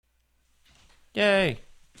Yay!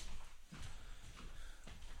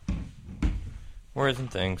 Words and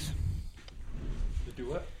things. To do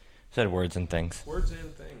what? Said words and things. Words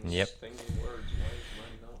and things. Yep. Things and words.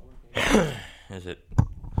 Why is mine not working? Is it?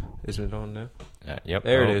 Is it on now? Yep.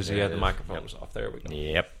 There Oh, it is. there Yeah, it the is. microphone was off. There we go.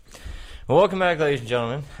 Yep. Well, welcome back, ladies and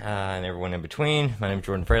gentlemen, and everyone in between. My name's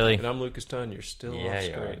Jordan Fraley. And I'm Lucas Dunn. You're still Yeah, off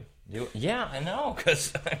you are. screen. Yeah, I know,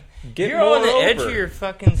 because Get you're more on the edge over. of your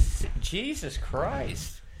fucking... Jesus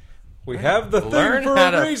Christ. We have the Learn thing for how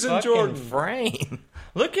a to reason, fucking Jordan. frame.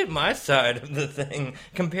 Look at my side of the thing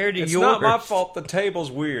compared to It's yours. not my fault. The table's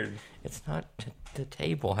weird. It's not... The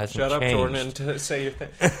table hasn't Shut up, changed. Jordan, and say your thing.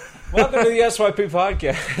 Welcome to the SYP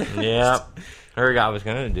podcast. Yeah. I was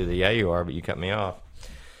going to do the yeah you are, but you cut me off.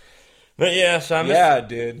 But yeah, so I missed... Yeah, I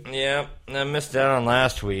did. Yeah, I missed out on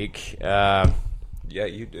last week. Yeah,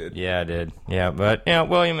 you did. Yeah, I did. Yeah, but yeah,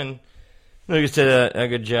 William and Lucas did a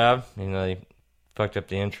good job. You know, they fucked up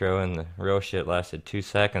the intro, and the real shit lasted 2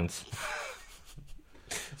 seconds.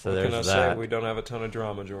 So What there's can I that. say? We don't have a ton of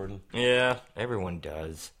drama, Jordan. Yeah, everyone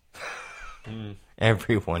does.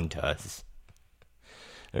 Everyone does.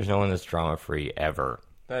 There's no one that's drama free ever.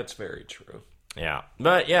 That's very true. Yeah,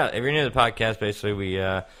 but yeah, if you're new to the podcast, basically we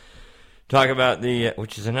talk about the,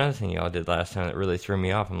 which is another thing y'all did last time that really threw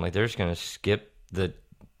me off. I'm like, they're just gonna skip the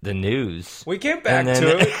news. We get back And then-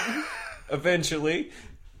 to it eventually.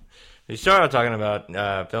 We started talking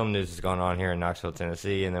about film news that's going on here in Knoxville,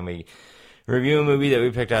 Tennessee, and then we review a movie that we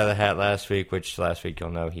picked out of the hat last week, which last week you'll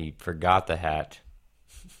know he forgot the hat.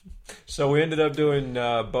 So we ended up doing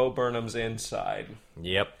Bo Burnham's Inside,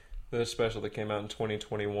 Yep. the special that came out in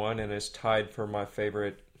 2021, and is tied for my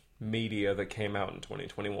favorite media that came out in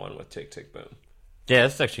 2021 with Tick Tick Boom. Yeah,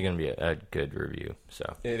 it's actually going to be a good review.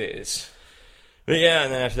 So, It is. but yeah,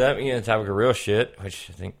 and then after that we get into the topic of real shit, which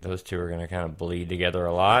I think those two are going to kind of bleed together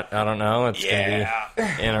a lot. I don't know. It's going to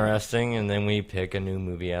be interesting. And then we pick a new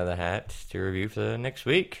movie out of the hat to review for the next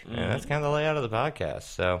week, and that's kind of the layout of the podcast.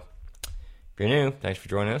 So, if you're new, thanks for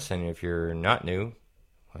joining us, and if you're not new,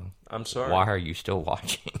 I'm sorry. why are you still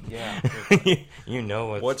watching? Yeah. You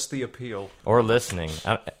know What's the appeal? or listening.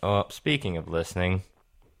 Well, speaking of listening,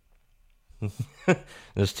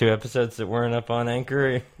 those 2 episodes that weren't up on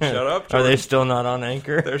Anchor. Shut up, Are they Jordan. still not on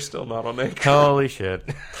Anchor? They're still not on Anchor. Holy shit.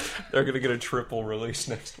 They're going to get a triple release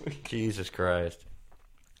next week. Jesus Christ.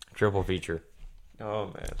 Triple feature. Oh,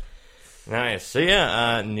 man. Nice. So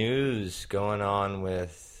yeah, news going on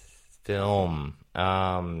with film.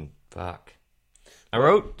 Fuck. I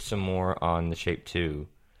wrote some more on The Shape 2,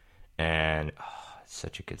 and it's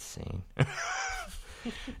such a good scene.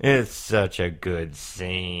 It's such a good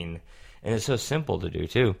scene. And it's so simple to do,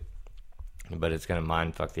 too. But it's going to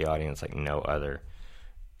mindfuck the audience like no other.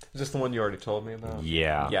 Is this the one you already told me about?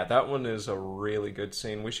 Yeah. Yeah, that one is a really good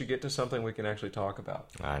scene. We should get to something we can actually talk about.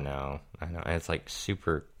 I know. And it's like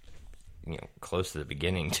super, close to the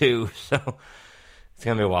beginning, too. So it's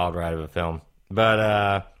going to be a wild ride of a film.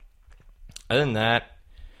 But other than that,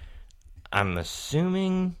 I'm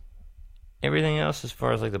assuming everything else as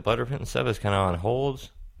far as like the blood repent and stuff is kind of on hold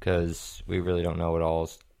because we really don't know what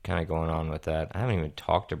all's kind of going on with that. I haven't even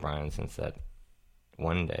talked to Brian since that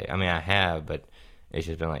one day. I mean, I have, but it's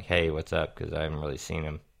just been like, hey, what's up? Because I haven't really seen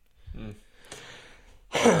him.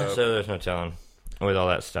 So there's no telling with all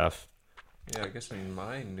that stuff. Yeah, I guess in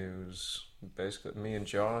my news, basically, me and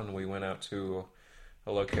John, we went out to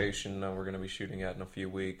a location we're going to be shooting at in a few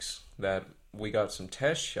weeks that we got some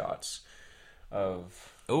test shots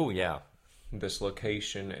of Oh, yeah. this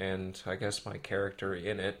location and I guess my character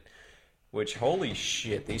in it, which, holy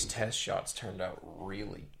shit, these test shots turned out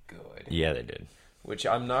really good. Yeah, they did. Which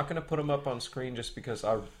I'm not going to put them up on screen just because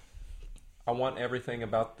I want everything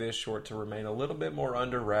about this short to remain a little bit more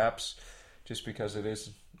under wraps, just because it is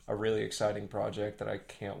a really exciting project that I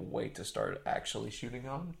can't wait to start actually shooting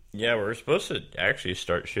on. Yeah, we're supposed to actually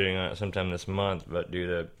start shooting on it sometime this month, but due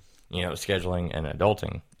to, scheduling and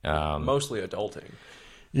adulting. Mostly adulting.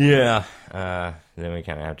 Yeah. Then we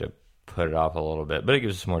kind of have to put it off a little bit, but it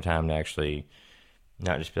gives us more time to actually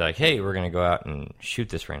not just be like, hey, we're going to go out and shoot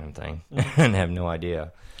this random thing and have no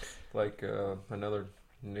idea. Like, another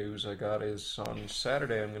news I got is on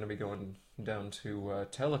Saturday I'm going to be going down to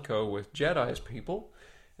Teleco with Jedi's people,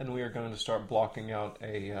 and we are going to start blocking out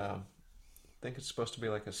I think it's supposed to be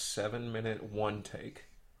like a 7-minute one take.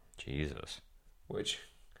 Jesus. Which,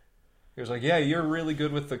 he was like, yeah, you're really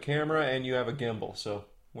good with the camera and you have a gimbal, so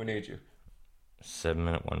we need you.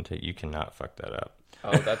 7-minute one take. You cannot fuck that up.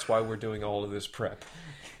 Oh, that's why we're doing all of this prep.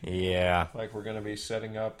 Yeah. Like, we're going to be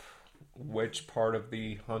setting up which part of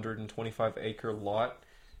the 125-acre lot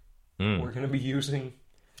we're going to be using.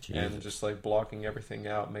 and just like blocking everything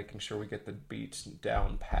out, making sure we get the beats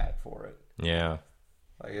down pat for it. Yeah.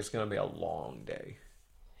 Like, it's gonna be a long day.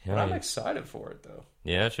 Yeah, But I'm excited for it though.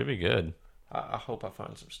 yeah, it should be good. I hope I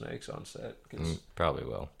find some snakes on set. Cause Probably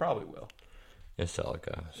will. probably will. It's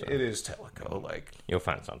Celica. So It is Teleco. Like, you'll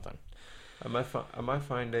find something. I might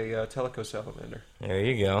find a Teleco salamander. There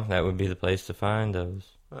you go. That would be the place to find those.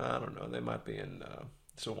 I don't know. They might be in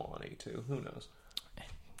Sewanee too. Who knows?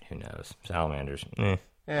 Who knows? Salamanders. Eh.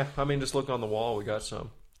 Yeah, I mean, just look on the wall. We got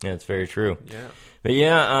some. Yeah, it's very true. Yeah. But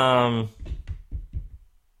yeah,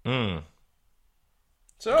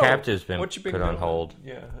 So, Captive's been what you been put on doing? hold.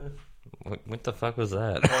 Yeah. What the fuck was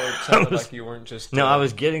that? Well, it sounded like you weren't just. No, I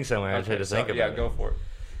was getting somewhere. I okay, tried to think about yeah, it. go for it.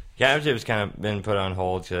 Captive's kind of been put on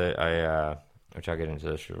hold. Which I'll get into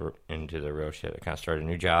the real shit. I kind of started a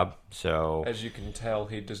new job, so As you can tell,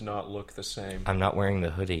 he does not look the same. I'm not wearing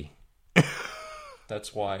the hoodie.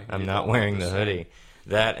 That's why. I'm you not don't look wearing the same. hoodie.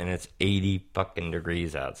 That and it's 80 fucking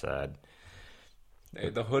degrees outside. Hey,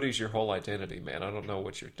 the hoodie's your whole identity, man. I don't know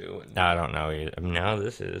what you're doing. I don't know either. Now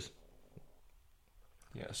this is.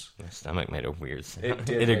 Yes. My stomach made a weird sound. It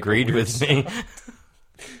did It make a agreed weird with me.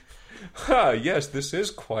 Yes, this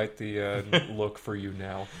is quite the look for you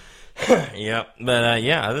now. Yep. But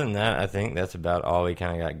yeah, other than that, I think that's about all we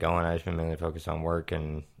kind of got going. I've just been mainly focused on work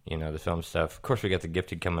and, the film stuff. Of course, we got the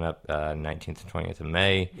Gifted coming up 19th and 20th of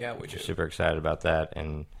May. Yeah, we which do. are super excited about that.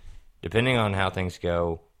 And depending on how things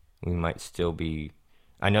go, we might still be.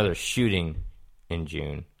 I know they're shooting in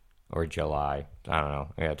June or July. I don't know.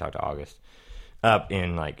 I got to talk to August. Up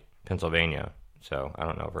in, Pennsylvania. So I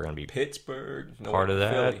don't know if we're going to be Pittsburgh. No, part of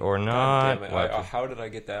that Philly. or God not. damn it. How did I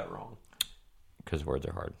get that wrong? Because words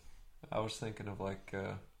are hard. I was thinking of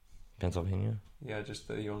Pennsylvania? yeah, just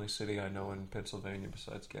the only city I know in Pennsylvania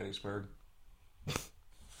besides Gettysburg.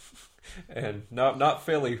 And not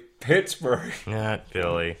Philly, Pittsburgh. Not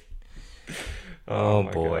Philly. Oh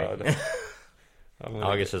my boy. God. I'm gonna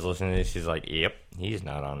August is listening to this. She's like, yep, he's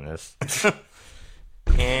not on this.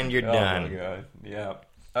 And you're Oh done. my God.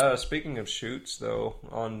 Yeah. Speaking of shoots, though,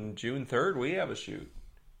 on June 3rd, we have a shoot.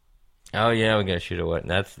 Oh, yeah, we got to shoot a what?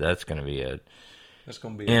 That's going to be a That's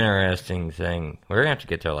going to be interesting thing. We're going to have to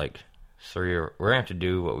get to, we're going to have to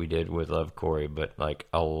do what we did with Love Corey, but,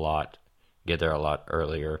 get there a lot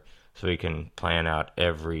earlier so we can plan out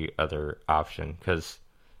every other option. Because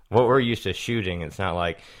what we're used to shooting, it's not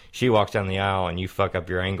like she walks down the aisle and you fuck up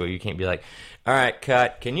your angle. You can't be like, all right,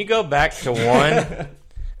 cut. Can you go back to one?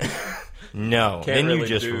 No. Can't then you really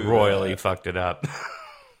just do royally that. fucked it up.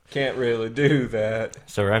 Can't really do that.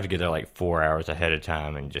 So we're going to have to get there 4 hours ahead of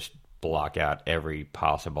time and just block out every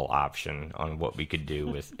possible option on what we could do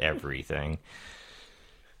with everything.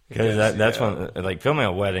 Because that's when, filming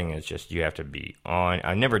a wedding is just, you have to be on.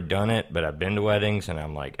 I've never done it, but I've been to weddings, and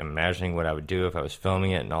I'm, imagining what I would do if I was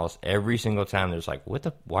filming it, and every single time there's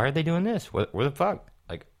why are they doing this? Where the fuck?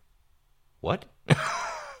 What?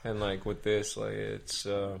 And, with this, it's,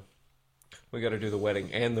 we got to do the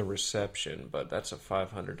wedding and the reception, but that's a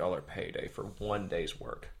 $500 payday for 1 day's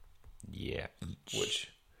work. Yeah.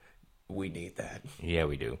 Which, we need that. Yeah,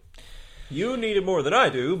 we do. You need it more than I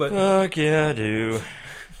do, but... Fuck yeah, I do.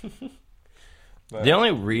 But The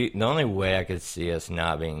only way I could see us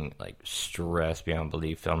not being stressed beyond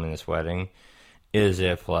belief filming this wedding is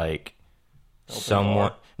if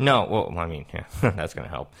someone. No, well, I mean, yeah, that's gonna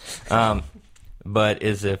help. But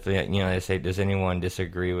is if they say, does anyone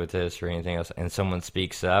disagree with this or anything else, and someone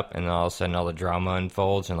speaks up, and then all of a sudden all the drama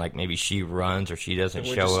unfolds, and maybe she runs or she doesn't we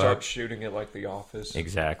show just up. start shooting it like The Office.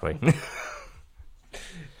 Exactly.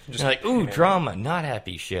 Just ooh, drama, not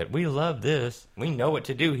happy shit. We love this. We know what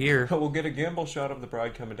to do here. We'll get a gimbal shot of the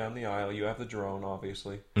bride coming down the aisle. You have the drone,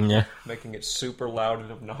 obviously. Yeah. Making it super loud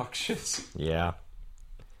and obnoxious. Yeah.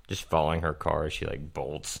 Just following her car as she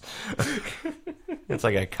bolts. It's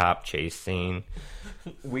like a cop chase scene.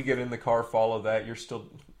 We get in the car, follow that. You're still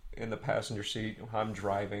in the passenger seat. I'm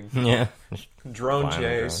driving. Yeah. Drone Flying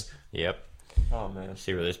chase. drone. Yep. Oh, man.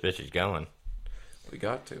 See where this bitch is going. We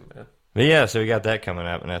got to, man. But yeah, so we got that coming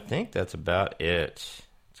up, and I think that's about it.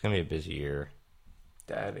 It's going to be a busy year.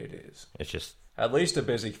 That it is. It's just... At least a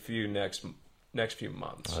busy few next few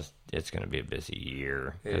months. Well, it's going to be a busy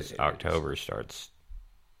year. It Because is. October starts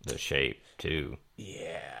the shape, too. Yeah.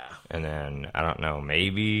 And then, I don't know,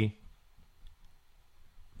 maybe...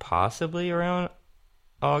 possibly around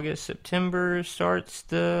August, September starts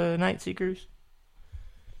the Night Seekers?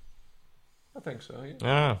 I think so, yeah. I don't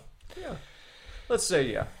know. Yeah. Let's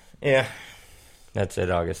say yeah. Yeah. That's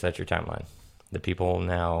it, August. That's your timeline. The people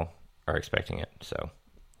now are expecting it, so...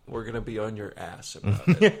 We're going to be on your ass about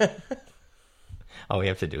it. All we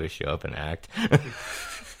have to do is show up and act.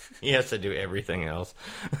 He has to do everything else.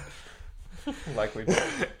 like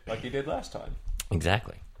he did last time.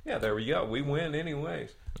 Exactly. Yeah, there we go. We win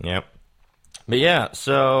anyways. Yep. But yeah,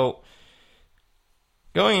 so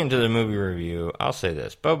going into the movie review, I'll say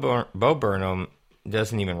this: Bo Burnham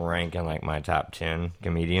doesn't even rank in like my top 10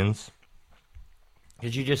 comedians,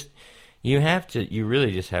 because you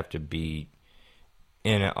really just have to be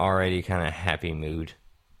in an already kind of happy mood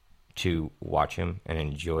to watch him and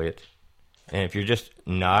enjoy it. And if you're just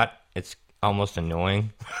not, it's almost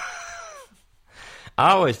annoying.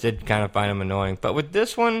 I always did kind of find him annoying, but with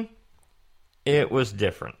this one, it was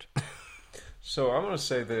different. So I'm going to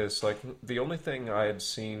say this, like, the only thing I had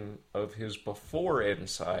seen of his before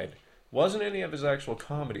Inside wasn't any of his actual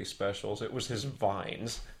comedy specials, it was his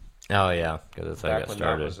Vines. Oh, yeah, because that's how I back got when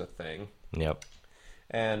started. that was a thing. Yep.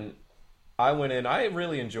 And I went in, I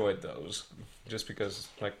really enjoyed those, just because,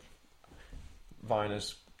 like, Vine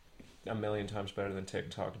is a million times better than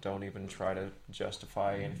TikTok. Don't even try to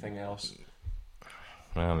justify anything else.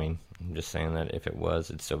 Well, I mean, I'm just saying that if it was,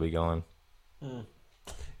 it'd still be going.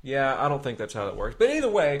 Yeah, I don't think that's how that works. But either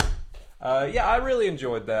way, yeah, I really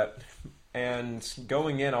enjoyed that. And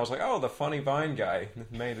going in, I was like, oh, the funny Vine guy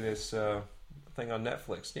made this thing on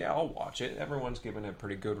Netflix. Yeah, I'll watch it. Everyone's giving it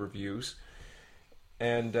pretty good reviews.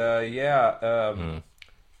 And I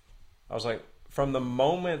was like, from the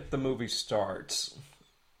moment the movie starts,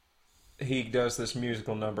 he does this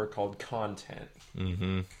musical number called Content.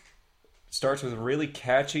 Mm-hmm. Starts with really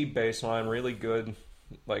catchy bass line, really good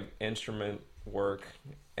like instrument work,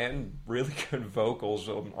 and really good vocals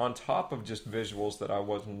on top of just visuals that I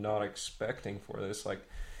was not expecting for this. Like,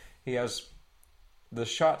 the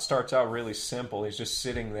shot starts out really simple. He's just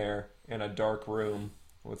sitting there in a dark room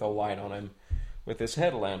with a light on him with his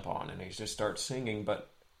headlamp on, and he just starts singing. But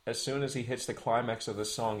as soon as he hits the climax of the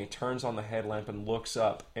song, he turns on the headlamp and looks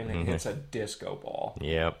up, and it hits a disco ball.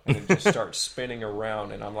 Yep. And it just starts spinning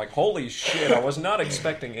around, and I'm like, holy shit, I was not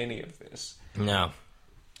expecting any of this. No.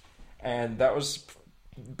 And that was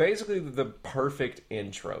basically the perfect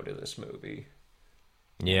intro to this movie.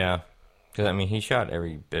 Yeah. Because, I mean, he shot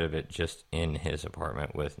every bit of it just in his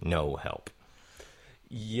apartment with no help.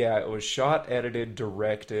 Yeah, it was shot, edited,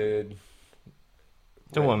 directed.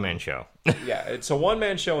 It's a one-man show. Yeah, it's a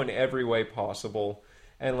one-man show in every way possible.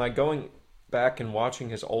 And, like, going back and watching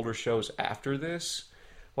his older shows after this,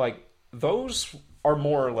 like, those are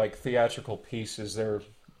more, like, theatrical pieces. They're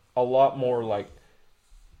a lot more, like,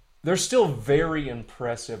 they're still very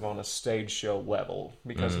impressive on a stage show level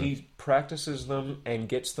because he practices them and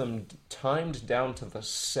gets them timed down to the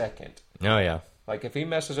second. Oh, yeah. Like, if he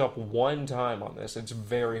messes up one time on this, it's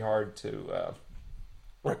very hard to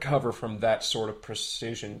recover from that sort of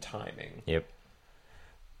precision timing. Yep.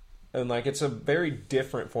 And, like, it's a very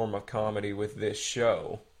different form of comedy with this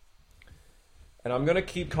show. And I'm going to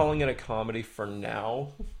keep calling it a comedy for now.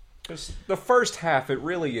 Because the first half, it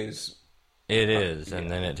really is. It is,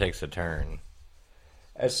 and then it takes a turn.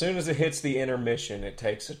 As soon as it hits the intermission, it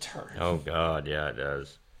takes a turn. Oh, God, yeah, it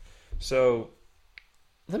does. So,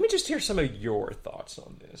 let me just hear some of your thoughts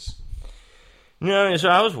on this. No, so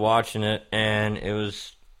I was watching it, and it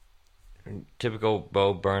was typical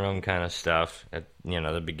Bo Burnham kind of stuff at,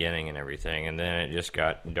 the beginning and everything, and then it just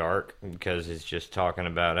got dark because it's just talking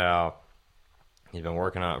about how he's been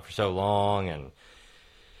working on it for so long, and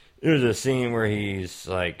there's a scene where he's,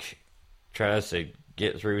 like, tries to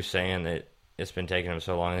get through saying that it's been taking him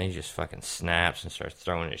so long, and then he just fucking snaps and starts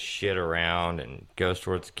throwing his shit around and goes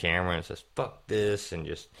towards the camera and says, fuck this, and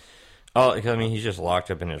just... Oh, I mean, he's just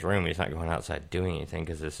locked up in his room. He's not going outside doing anything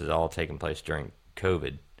because this is all taking place during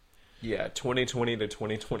COVID. Yeah, 2020 to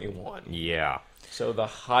 2021. Yeah. So the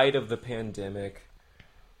height of the pandemic.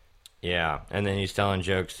 Yeah, and then he's telling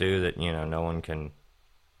jokes, too, that, no one can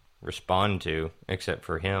respond to except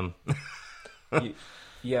for him.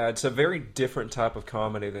 Yeah, it's a very different type of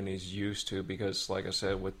comedy than he's used to because, like I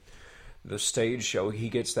said, with the stage show, he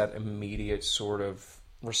gets that immediate sort of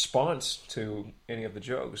response to any of the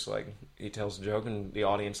jokes. Like, he tells a joke and the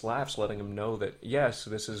audience laughs, letting him know that, yes,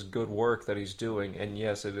 this is good work that he's doing, and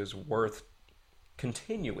yes, it is worth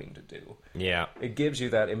continuing to do. Yeah. It gives you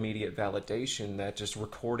that immediate validation that just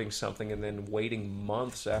recording something and then waiting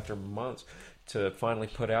months after months to finally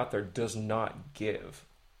put out there does not give.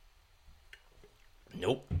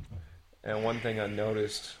 Nope. And one thing I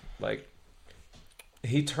noticed, like,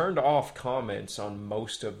 he turned off comments on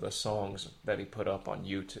most of the songs that he put up on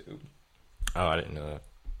YouTube. Oh, I didn't know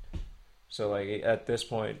that. So, like, at this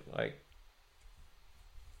point, like,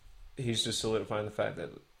 he's just solidifying the fact that,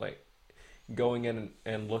 like, going in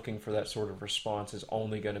and looking for that sort of response is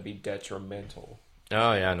only going to be detrimental.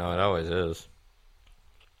 Oh, yeah, no, it always is.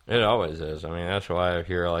 It always is. I mean, that's why if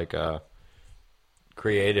you're like a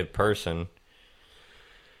creative person,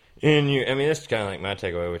 and you, I mean, this is kind of like my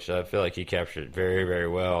takeaway, which I feel like he captured it very, very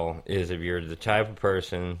well, is if you're the type of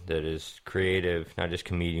person that is creative, not just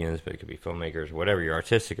comedians, but it could be filmmakers, whatever, you're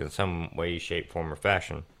artistic in some way, shape, form, or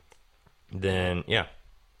fashion, then, yeah.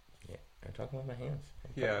 Yeah, I'm talking with my hands.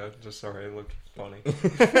 Yeah, just sorry, it looked funny.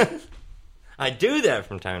 I do that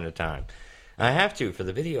from time to time. I have to for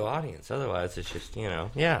the video audience. Otherwise, it's just,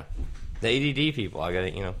 yeah. The ADD people, I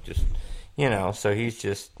gotta, just, so he's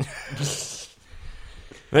just...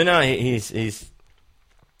 But no, he's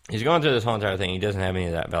going through this whole entire thing. He doesn't have any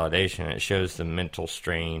of that validation. It shows the mental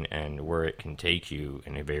strain and where it can take you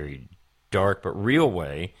in a very dark but real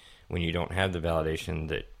way when you don't have the validation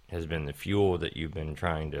that has been the fuel that you've been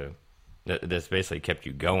trying to... That's basically kept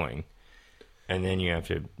you going. And then you have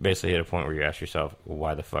to basically hit a point where you ask yourself, well,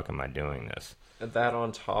 why the fuck am I doing this? And that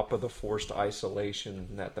on top of the forced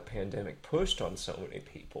isolation that the pandemic pushed on so many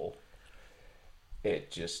people,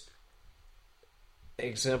 it just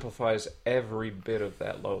exemplifies every bit of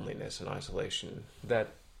that loneliness and isolation that,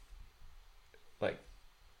 like,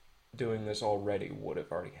 doing this already would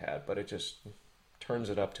have already had, but it just turns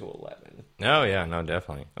it up to 11. Oh, yeah, no,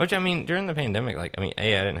 definitely. Which, I mean, during the pandemic, I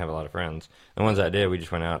didn't have a lot of friends. The ones I did, we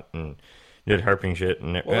just went out and did herping shit,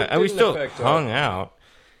 and we still hung out,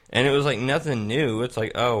 and it was like nothing new. It's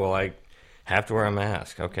like, oh, well, I have to wear a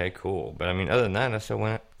mask. Okay, cool. But I mean, other than that, I still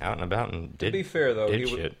went out and about and did. To be fair, though,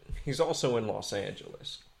 shit. He's also in Los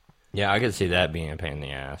Angeles. Yeah, I could see that being a pain in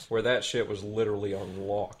the ass. Where that shit was literally on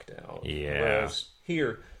lockdown. Yeah. Whereas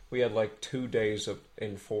here, we had like 2 days of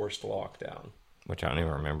enforced lockdown. Which I don't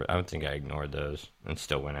even remember. I would think I ignored those and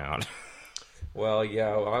still went out. Well, yeah,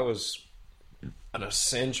 I was an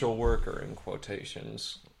essential worker in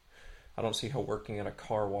quotations. I don't see how working at a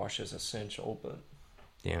car wash is essential, but...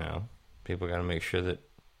 People got to make sure that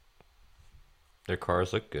their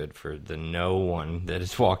cars look good for the no one that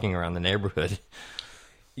is walking around the neighborhood.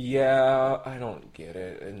 Yeah, I don't get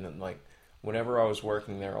it. And then, like, whenever I was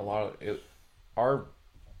working there, a lot of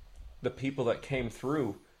the people that came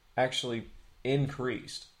through actually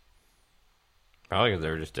increased. Probably because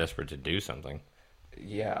they were just desperate to do something.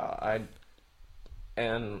 Yeah,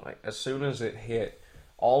 and like, as soon as it hit,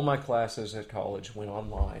 all my classes at college went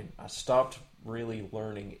online. I stopped really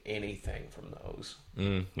learning anything from those.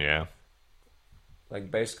 Yeah. Like,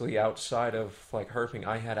 basically, outside of, like, herping,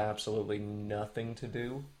 I had absolutely nothing to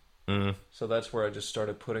do. So that's where I just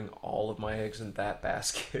started putting all of my eggs in that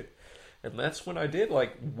basket. And that's when I did,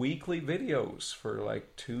 like, weekly videos for,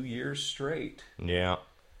 like, 2 years straight. Yeah.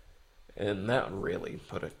 And that really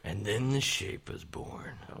put it... And then the shape was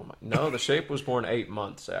born. Oh my... No, the shape was born 8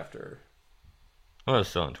 months after. Well, it's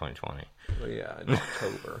still in 2020. Well, yeah, in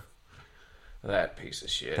October. That piece of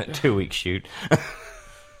shit. That 2-week shoot.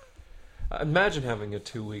 Imagine having a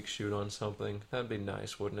 2-week shoot on something. That'd be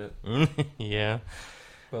nice, wouldn't it? Yeah.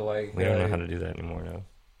 But, like... We don't know how to do that anymore, though.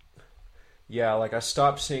 Yeah, like, I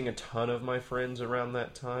stopped seeing a ton of my friends around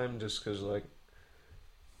that time just because, like...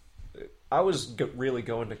 I was really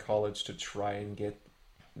going to college to try and get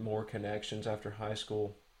more connections after high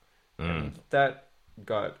school. And that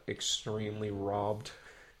got extremely robbed.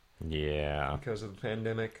 Yeah. Because of the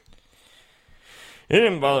pandemic. It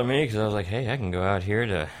didn't bother me because I was like, hey, I can go out here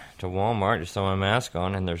to Walmart, just throw my mask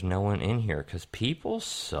on, and there's no one in here because people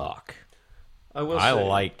suck. I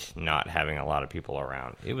liked not having a lot of people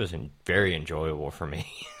around. It was very enjoyable for me.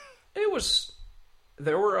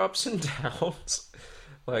 There were ups and downs.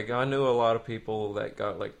 Like, I knew a lot of people that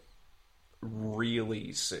got, like,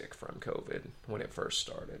 really sick from COVID when it first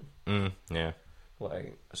started. Yeah.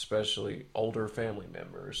 Like, especially older family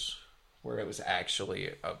members, where it was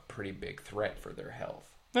actually a pretty big threat for their health.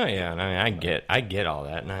 Oh, yeah. And I mean, I get all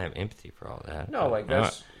that, and I have empathy for all that. No, like,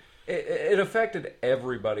 it affected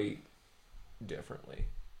everybody differently.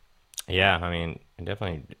 Yeah, I mean,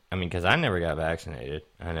 because I never got vaccinated.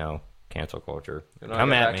 I know, cancel culture. And I got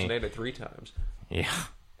vaccinated 3 times. Yeah.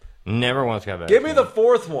 Never once got vaccinated. Give me the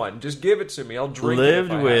 4th one. Just give it to me. I'll drink it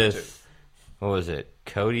if I have to. What was it?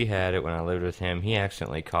 Cody had it when I lived with him. He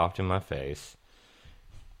accidentally coughed in my face.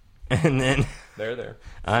 And then... There.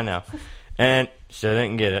 I know. And still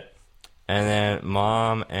didn't get it. And then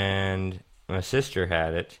Mom and my sister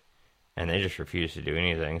had it. And they just refused to do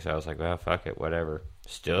anything. So I was like, well, fuck it, whatever.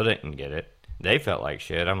 Still didn't get it. They felt like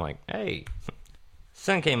shit. I'm like, hey,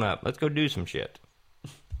 sun came up. Let's go do some shit.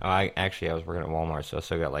 I was working at Walmart, so I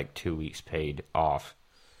still got like 2 weeks paid off.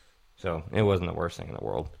 So it wasn't the worst thing in the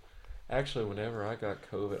world. Actually, whenever I got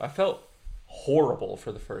COVID, I felt horrible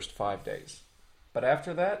for the first 5 days. But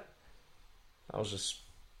after that, I was just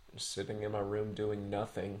sitting in my room doing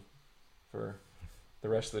nothing for the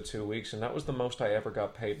rest of the 2 weeks, and that was the most I ever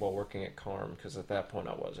got paid while working at Carm, because at that point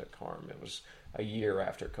I was at Carm. It was a year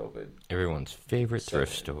after COVID. Everyone's favorite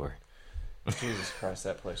thrift store. Jesus Christ,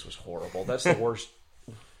 that place was horrible. That's the worst.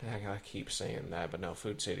 I keep saying that, but no,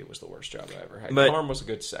 Food City was the worst job I ever had. But, Carm was a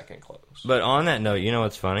good second close. But on that note, you know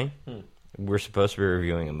what's funny? We're supposed to be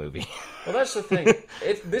reviewing a movie. Well, that's the thing.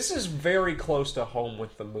 This is very close to home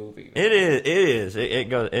with the movie. Man. It is. It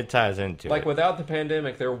goes. It ties into like it. Without the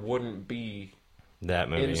pandemic, there wouldn't be that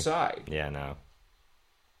movie inside. Yeah, no,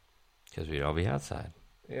 because we'd all be outside.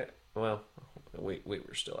 Yeah. Well, we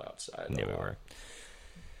were still outside. Yeah, we were.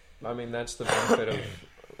 I mean, that's the benefit of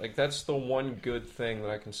like that's the one good thing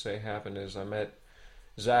that I can say happened is I met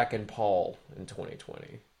Zach and Paul in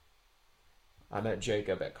 2020. I met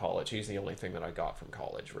Jacob at college. He's the only thing that I got from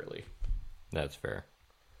college, really. That's fair.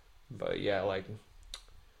 But yeah, like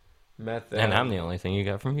met them. And I'm the only thing you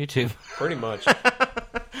got from YouTube. Pretty much.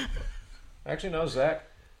 Actually, no, Zach.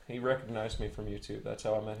 He recognized me from YouTube. That's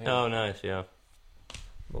how I met him. Oh, nice, yeah.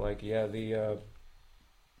 Like, yeah, the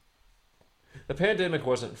pandemic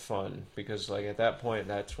wasn't fun because, like, at that point,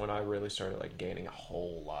 that's when I really started like gaining a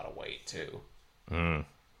whole lot of weight too.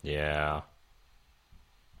 Yeah.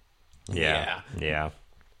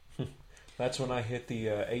 That's when I hit the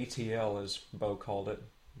ATL, as Bo called it,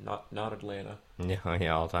 not Atlanta. Yeah,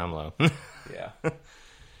 all time low. Yeah.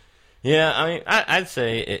 Yeah, I mean, I'd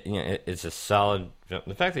say it's a solid film.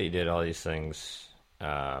 The fact that you did all these things,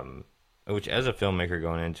 which as a filmmaker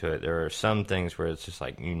going into it, there are some things where it's just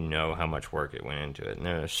like you know how much work it went into it, and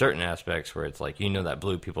there are certain aspects where it's like that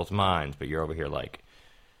blew people's minds, but you're over here like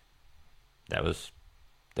that was.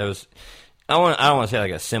 I don't want to say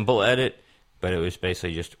like a simple edit, but it was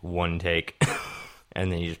basically just one take,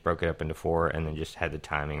 and then you just broke it up into 4, and then just had the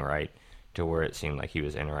timing right to where it seemed like he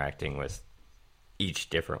was interacting with each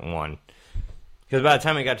different one. Because by the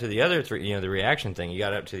time we got to the other 3, the reaction thing, you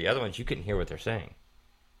got up to the other ones, you couldn't hear what they're saying.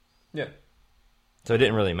 Yeah. So it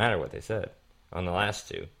didn't really matter what they said on the last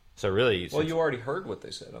 2. So really... Well, you already heard what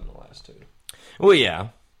they said on the last 2. Well, yeah.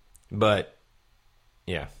 But,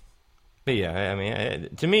 yeah. But yeah, I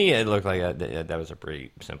mean, to me, it looked like that was a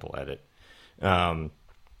pretty simple edit.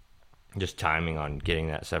 Just timing on getting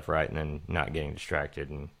that stuff right and then not getting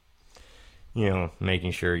distracted and,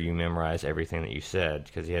 making sure you memorize everything that you said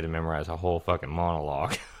because you had to memorize a whole fucking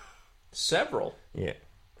monologue. Several? Yeah.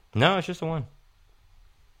 No, it's just the one.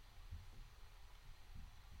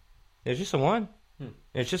 It's just the one.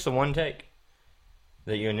 It's just the one take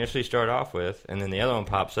that you initially start off with, and then the other one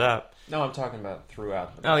pops up. No, I'm talking about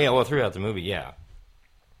throughout the movie. Oh, yeah, well, throughout the movie, yeah.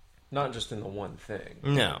 Not just in the one thing.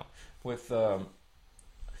 No. With,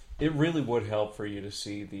 it really would help for you to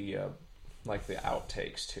see the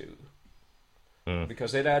outtakes, too.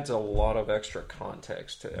 Because it adds a lot of extra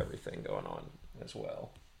context to everything going on as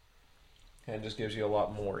well. And just gives you a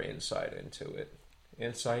lot more insight into it.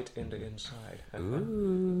 Insight into inside.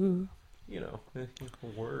 Ooh.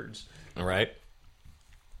 Words. Right.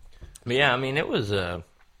 But yeah, I mean, it was a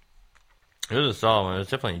solid one. It was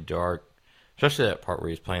definitely dark, especially that part where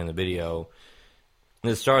he's playing the video.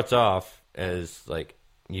 And it starts off as like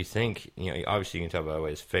you think, obviously you can tell by the way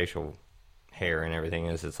his facial hair and everything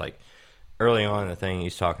is. It's like early on in the thing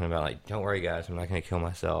he's talking about like, don't worry guys, I'm not going to kill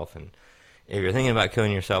myself. And if you're thinking about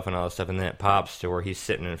killing yourself and all this stuff, and then it pops to where he's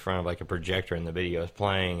sitting in front of like a projector and the video is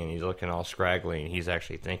playing and he's looking all scraggly and he's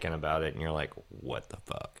actually thinking about it and you're like, what the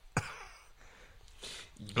fuck?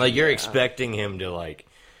 Like, you're expecting him to, like,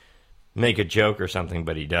 make a joke or something,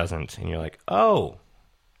 but he doesn't. And you're like, oh,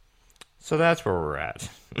 so that's where we're at.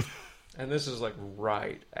 And this is, like,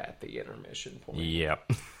 right at the intermission point.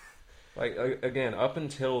 Yep. Like, again, up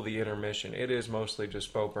until the intermission, it is mostly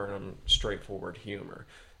just Bo Burnham straightforward humor.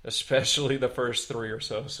 Especially the first 3 or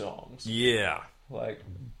so songs. Yeah. Like,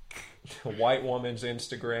 White Woman's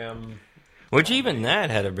Instagram. Which even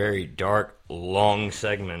that had a very dark, long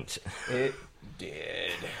segment. It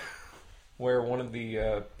did. Where one of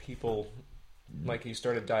the people, like, he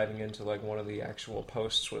started diving into, like, one of the actual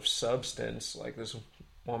posts with substance. Like, this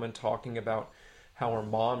woman talking about how her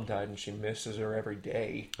mom died and she misses her every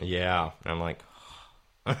day. Yeah. I'm like...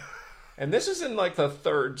 And this is in, like, the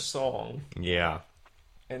 3rd song. Yeah.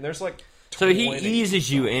 And there's, like... So he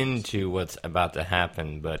eases you into what's about to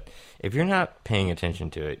happen, but if you're not paying attention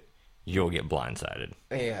to it, you'll get blindsided.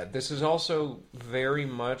 Yeah, this is also very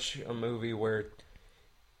much a movie where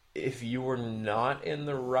if you were not in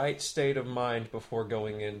the right state of mind before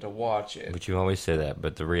going in to watch it... But you always say that,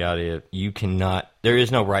 but the reality of there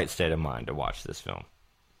is no right state of mind to watch this film.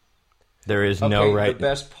 There is no right... the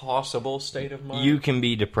best possible state of mind? You can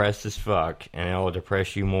be depressed as fuck, and it will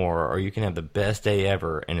depress you more, or you can have the best day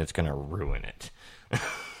ever, and it's going to ruin it.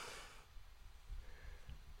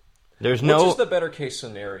 There's Which is the better case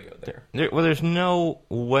scenario there? There's no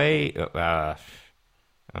way.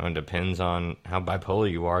 It depends on how bipolar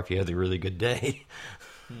you are. If you have a really good day,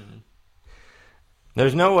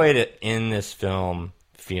 there's no way to end this film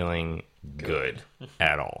feeling good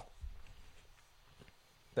at all.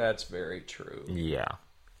 That's very true. Yeah.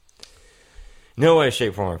 No way,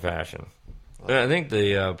 shape, form, or fashion. I think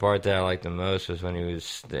the part that I liked the most was when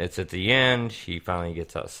it's at the end, he finally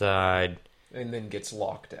gets outside. And then gets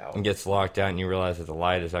locked out. And gets locked out, and you realize that the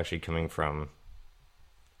light is actually coming from,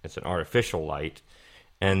 it's an artificial light.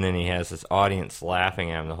 And then he has this audience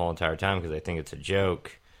laughing at him the whole entire time because they think it's a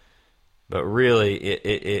joke. But really,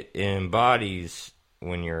 it embodies,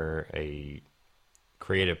 when you're a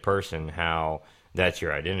creative person, how that's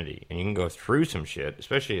your identity. And you can go through some shit,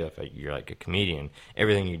 especially if you're like a comedian.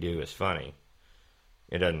 Everything you do is funny.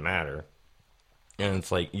 It doesn't matter. And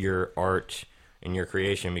it's like your art and your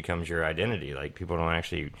creation becomes your identity. Like, people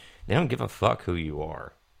they don't give a fuck who you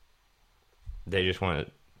are. They just want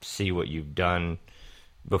to see what you've done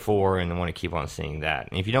before and they want to keep on seeing that.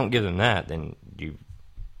 And if you don't give them that, then you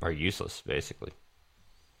are useless, basically.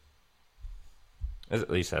 At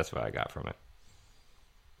least that's what I got from it.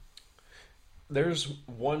 There's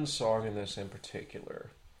one song in this in particular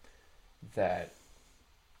that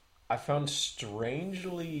I found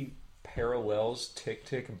strangely parallels Tick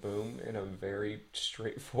Tick Boom in a very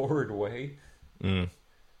straightforward way.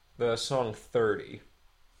 The song 30.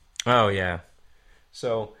 Oh, yeah.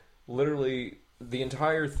 So, literally, the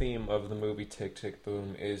entire theme of the movie Tick Tick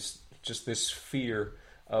Boom is just this fear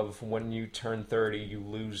of when you turn 30, you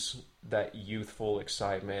lose that youthful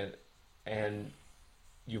excitement, and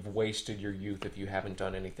you've wasted your youth if you haven't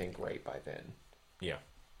done anything great by then. Yeah.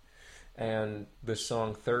 And the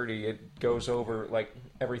song 30, it goes over like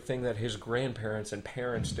everything that his grandparents and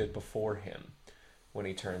parents did before him when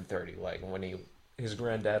he turned 30. Like when his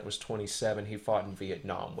granddad was 27, he fought in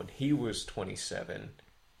Vietnam. When he was 27,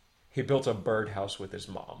 he built a birdhouse with his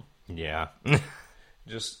mom. Yeah.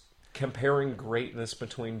 Just comparing greatness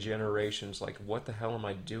between generations. Like, what the hell am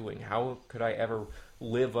I doing? How could I ever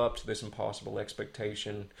live up to this impossible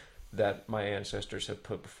expectation that my ancestors have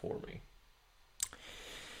put before me?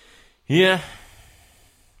 Yeah.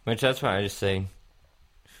 Which that's why I just say,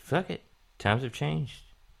 fuck it. Times have changed.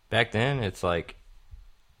 Back then, it's like,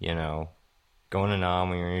 going to Nam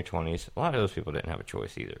when you're in your 20s. A lot of those people didn't have a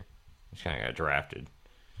choice either. They just kind of got drafted.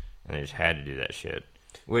 And they just had to do that shit.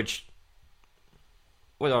 Which,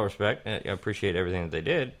 with all respect, I appreciate everything that they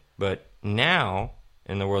did. But now,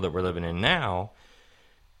 in the world that we're living in now,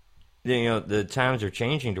 the times are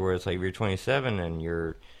changing to where it's like if you're 27 and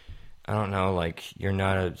you're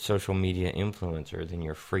not a social media influencer, then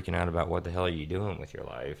you're freaking out about what the hell are you doing with your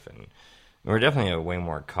life. And we're definitely a way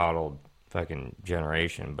more coddled fucking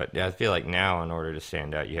generation. But I feel like now, in order to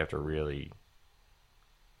stand out, you have to really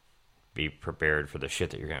be prepared for the shit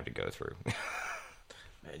that you're going to have to go through.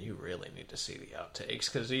 Man, you really need to see the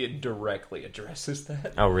outtakes, because he directly addresses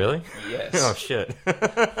that. Oh, really? Yes. Oh, shit.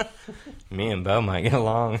 Me and Bo might get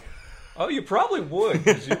along. Oh, you probably would,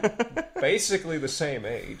 because you're basically the same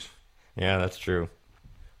age. Yeah, that's true.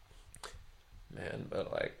 Man,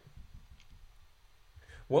 but like,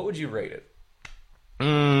 what would you rate it?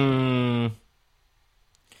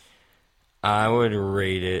 I would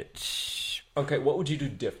rate it... Okay, what would you do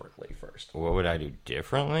differently first? What would I do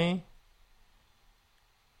differently?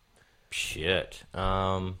 Shit.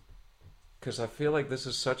 Because I feel like this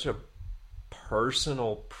is such a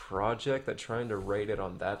personal project that trying to rate it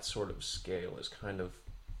on that sort of scale is kind of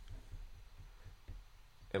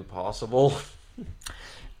impossible.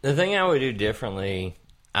 The thing I would do differently,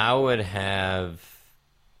 I would have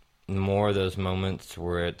more of those moments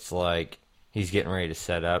where it's like he's getting ready to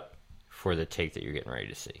set up for the take that you're getting ready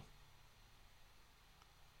to see.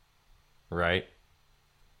 Right?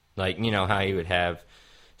 Like, how you would have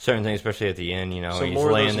certain things, especially at the end, so he's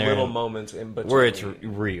more laying of those there little moments in between where it's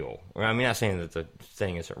real. I mean, not saying that the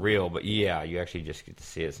thing isn't real, but yeah, you actually just get to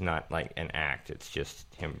see it's not like an act. It's just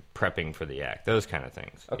him prepping for the act. Those kind of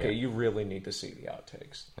things. Okay, yeah. You really need to see the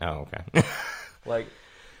outtakes. Oh, okay. Like,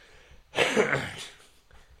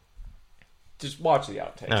 just watch the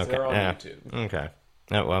outtakes. Okay. They're on YouTube. Okay.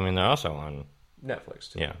 No, well, I mean, they're also on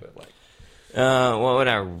Netflix, too. Yeah. But like, what would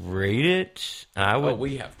I rate it? I would. oh,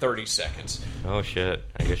 we have 30 seconds. Oh, shit.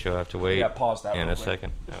 I guess you'll have to wait. Yeah, pause that in real a quick.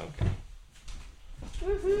 second. Okay.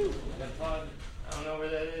 Woohoo! I don't know where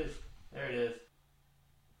that is. There it is.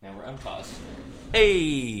 Now we're unpaused.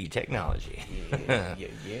 Hey, technology. Yeah.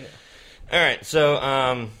 All right,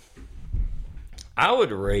 so I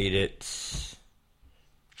would rate it.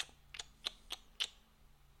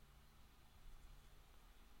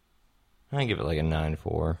 I give it like a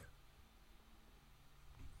 9.4.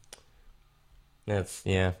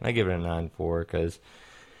 I give it a 9.4 because,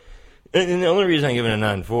 and the only reason I give it a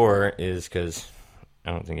 9.4 is because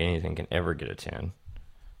I don't think anything can ever get a 10.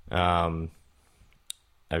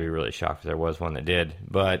 I'd be really shocked if there was one that did,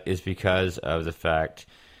 but it's because of the fact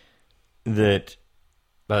that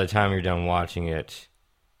by the time you're done watching it,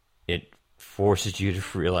 it forces you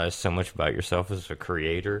to realize so much about yourself as a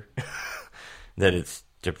creator that it's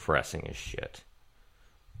depressing as shit.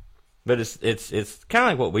 But it's kind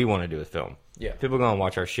of like what we want to do with film. Yeah. People go and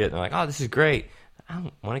watch our shit and they're like, oh, this is great. I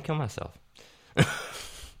don't want to kill myself.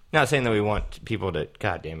 Not saying that we want people to,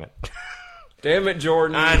 God damn it. Damn it,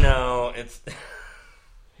 Jordan. I know. It's...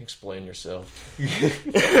 Explain yourself.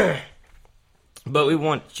 But we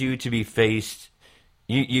want you to be faced.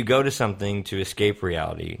 You go to something to escape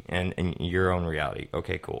reality and your own reality.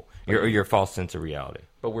 Okay, cool. Your false sense of reality.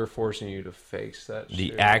 But we're forcing you to face that The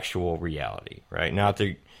shit. actual reality, right? Not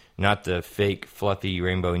the fake, fluffy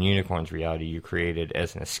rainbow and unicorns reality you created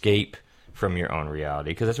as an escape from your own reality.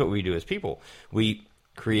 Because that's what we do as people. We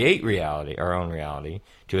create reality, our own reality,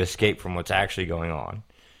 to escape from what's actually going on.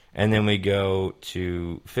 And then we go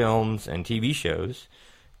to films and TV shows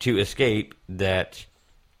to escape that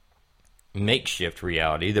makeshift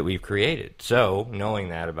reality that we've created. So, knowing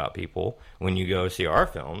that about people, when you go see our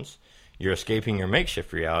films, you're escaping your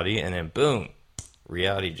makeshift reality, and then boom,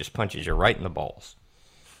 reality just punches you right in the balls.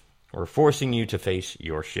 We're forcing you to face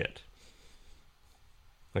your shit.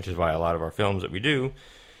 Which is why a lot of our films that we do,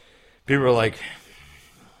 people are like,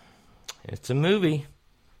 it's a movie.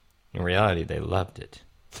 In reality, they loved it.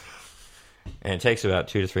 And it takes about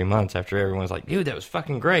 2 to 3 months after everyone's like, dude, that was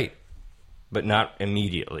fucking great. But not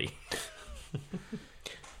immediately.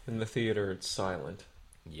 In the theater, it's silent.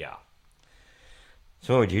 Yeah.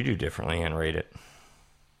 So what would you do differently and rate it?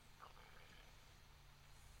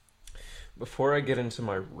 Before I get into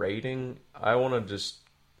my rating, I want to just...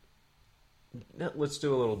 Let's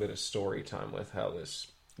do a little bit of story time with how this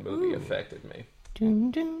movie affected me. Doom,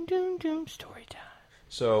 doom, doom, doom, story time.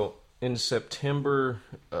 So, in September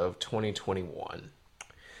of 2021,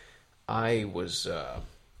 I was,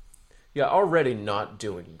 already not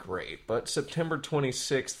doing great, but September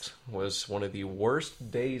 26th was one of the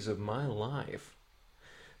worst days of my life.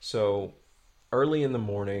 So, early in the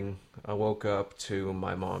morning, I woke up to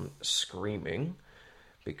my mom screaming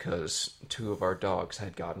because 2 of our dogs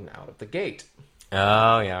had gotten out of the gate.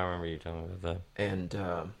 Oh, yeah, I remember you telling me about that.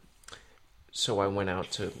 And, so I went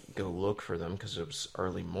out to go look for them because it was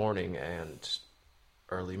early morning, and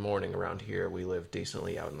early morning around here, we live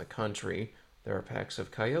decently out in the country. There are packs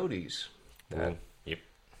of coyotes that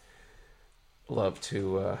love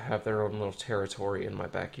to have their own little territory in my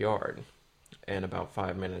backyard. And about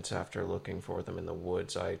 5 minutes after looking for them in the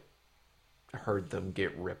woods, I heard them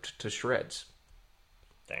get ripped to shreds.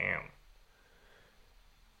 Damn.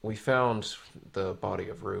 We found the body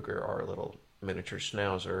of Ruger, our little miniature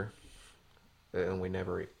schnauzer, and we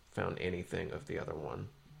never found anything of the other one,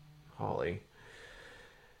 Holly.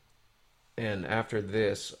 And after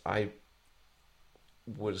this, I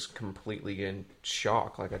was completely in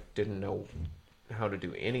shock. Like, I didn't know how to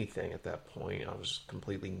do anything at that point. I was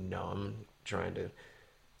completely numb, trying to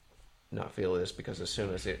not feel this, because as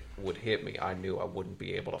soon as it would hit me, I knew I wouldn't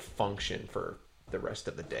be able to function for the rest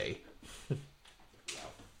of the day.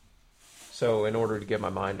 So in order to get my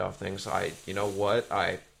mind off things, I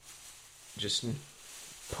just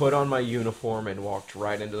put on my uniform and walked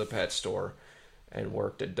right into the pet store and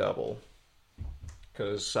worked a double.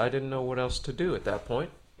 Because I didn't know what else to do at that point.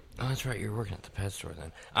 Oh, that's right. You're working at the pet store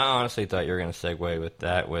then. I honestly thought you were going to segue with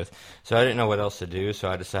that. So I didn't know what else to do, so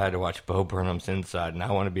I decided to watch Bo Burnham's Inside, and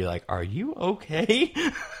I want to be like, are you okay?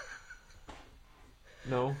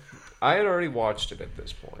 No. I had already watched it at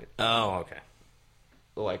this point. Oh, okay.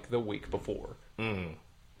 Like the week before.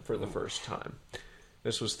 For the first time.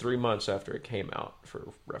 This was 3 months after it came out, for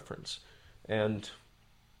reference. And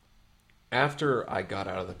after I got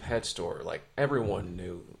out of the pet store, like, everyone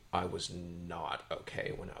knew I was not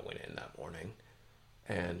okay when I went in that morning.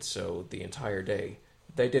 And so the entire day,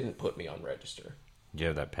 they didn't put me on register. Do you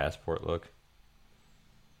have that passport look?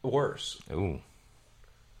 Worse. Ooh.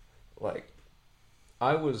 Like,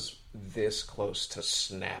 I was this close to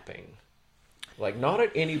snapping. Like, not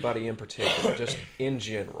at anybody in particular, just in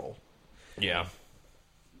general. Yeah.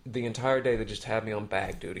 The entire day, they just had me on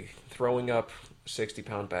bag duty, throwing up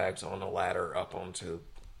 60-pound bags on a ladder up onto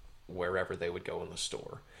wherever they would go in the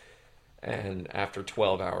store. And after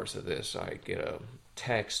 12 hours of this, I get a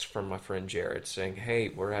text from my friend Jared saying, hey,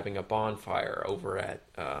 we're having a bonfire over at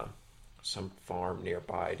some farm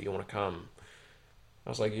nearby. Do you want to come? I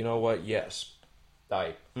was like, you know what? Yes.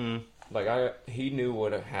 He knew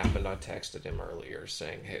what had happened. I texted him earlier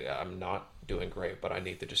saying, hey, I'm not doing great, but I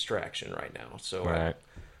need the distraction right now. So Right.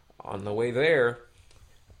 on the way there,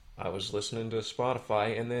 I was listening to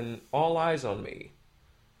Spotify, and then All Eyes on Me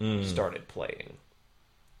started playing,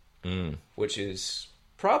 which is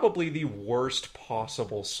probably the worst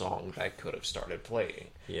possible song that could have started playing.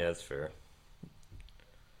 Yeah, that's fair.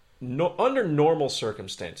 No, under normal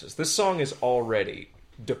circumstances, this song is already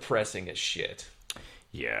depressing as shit.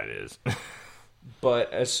 Yeah, it is.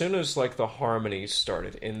 But as soon as like the harmonies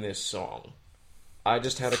started in this song, I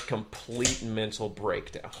just had a complete mental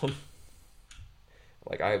breakdown.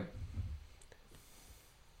 Like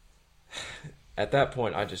at that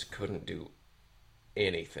point, I just couldn't do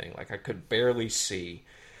anything. Like I could barely see,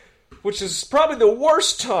 which is probably the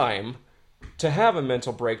worst time to have a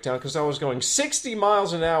mental breakdown because I was going 60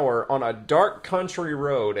 miles an hour on a dark country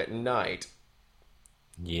road at night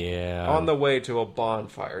Yeah. on the way to a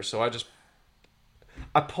bonfire. So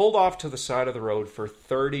I pulled off to the side of the road for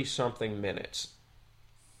 30-something minutes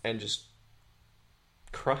and just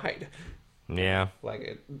cried. Yeah.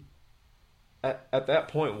 Like, at that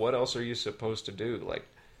point, what else are you supposed to do? Like,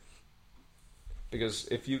 because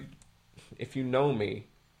if you know me,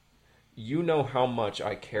 you know how much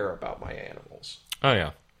I care about my animals. Oh,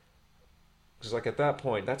 yeah. Because, like, at that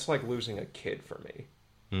point, that's like losing a kid for me.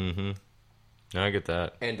 Mm-hmm. I get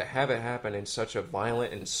that. And to have it happen in such a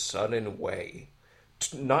violent and sudden way,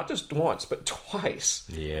 not just once, but twice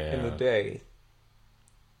in the day.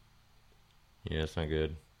 Yeah, it's not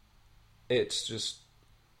good. It's just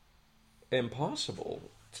impossible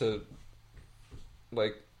to,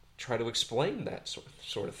 like, try to explain that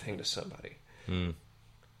sort of thing to somebody.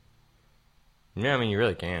 Yeah, I mean, you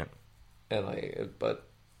really can't. And but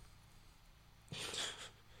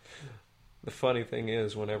the funny thing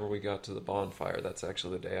is, whenever we got to the bonfire, that's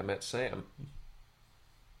actually the day I met Sam.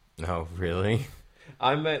 Oh, really?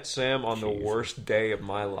 I met Sam on the worst day of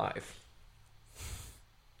my life.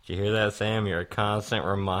 Did you hear that, Sam? You're a constant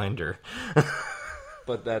reminder.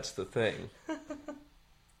 But that's the thing.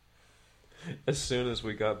 As soon as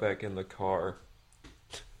we got back in the car,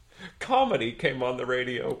 comedy came on the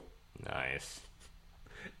radio. Nice.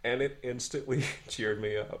 And it instantly cheered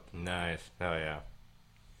me up. Nice. Oh, yeah.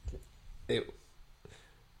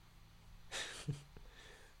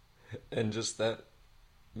 And just that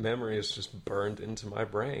memory is just burned into my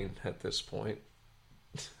brain at this point.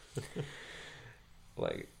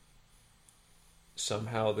 Like,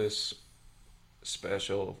 somehow this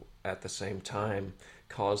special at the same time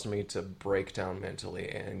caused me to break down mentally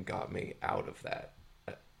and got me out of that.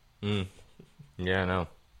 Yeah, I know.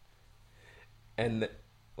 And,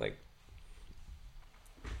 like,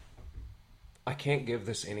 I can't give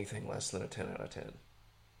this anything less than a 10 out of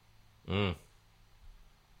 10.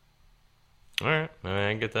 Alright,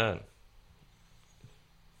 I get that.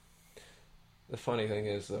 The funny thing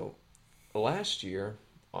is, though, last year,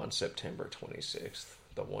 on September 26th,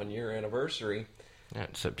 the 1-year anniversary... Yeah,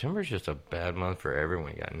 September's just a bad month for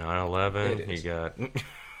everyone. You got 9/11, you got...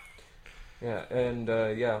 Yeah, and,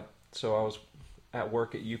 so I was at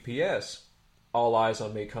work at UPS. All Eyes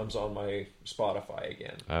on Me comes on my Spotify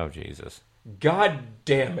again. Oh, Jesus. God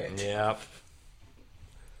damn it. Yep.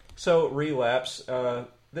 So, relapse.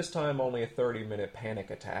 This time only a 30-minute panic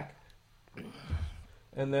attack.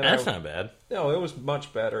 And then That's not bad. No, it was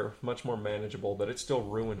much better, much more manageable, but it still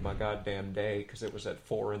ruined my goddamn day because it was at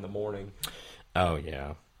 4 in the morning. Oh,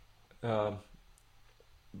 yeah.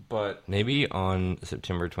 But maybe on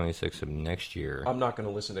September 26th of next year. I'm not going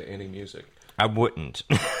to listen to any music. I wouldn't.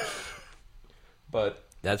 But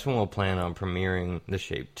that's when we'll plan on premiering The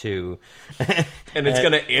Shape 2. And it's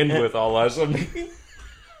going to end with All Eyes on Me.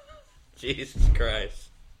 Jesus Christ.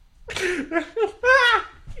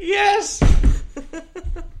 Yes! I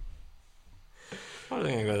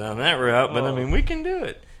wasn't going to go down that route, but I mean, we can do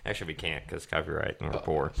it. Actually, we can't because copyright and we're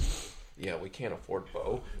poor. Yeah, we can't afford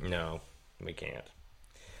Bo. No, we can't.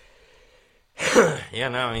 Yeah,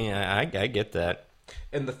 no, I mean, I get that.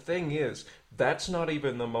 And the thing is, that's not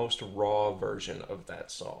even the most raw version of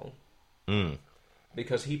that song.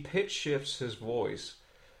 Because he pitch shifts his voice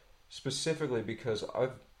specifically because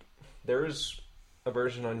there is a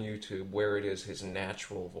version on YouTube where it is his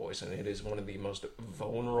natural voice, and it is one of the most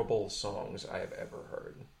vulnerable songs I have ever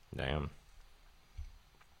heard. Damn.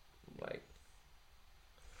 Like,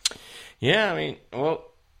 yeah, I mean, well,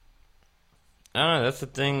 I don't know. That's the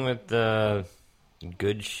thing with the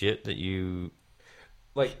good shit that you...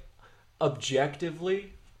 Like,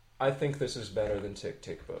 objectively, I think this is better than Tick,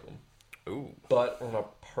 Tick, Boom. Ooh. But on a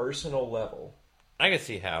personal level... I can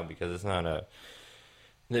see how, because it's not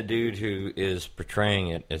the dude who is portraying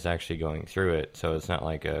it is actually going through it, so it's not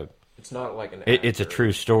like a It's not like an It's a actor.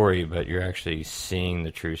 true story, but you're actually seeing the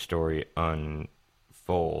true story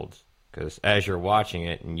unfold. Because as you're watching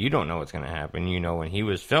it, and you don't know what's going to happen, you know when he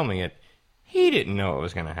was filming it, he didn't know it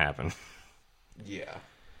was going to happen. Yeah.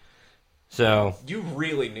 So... You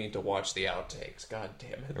really need to watch the outtakes. God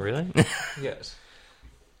damn it. Really? Yes.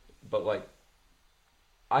 But, like,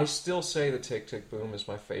 I still say the Tick, Tick, Boom is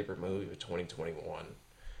my favorite movie of 2021.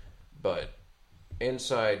 But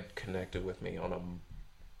Inside connected with me on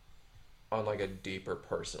like a deeper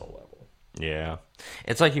personal level. Yeah.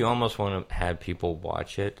 It's like you almost want to have people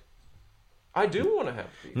watch it. I do want to have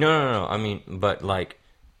people. No. I mean, but like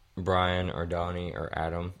Brian or Donnie or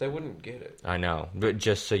Adam. They wouldn't get it. I know. But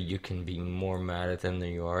just so you can be more mad at them than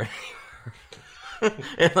you are.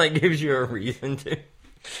 It like gives you a reason to.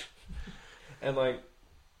 And like,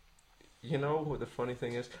 you know what the funny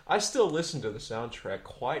thing is? I still listen to the soundtrack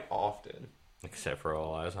quite often. Except for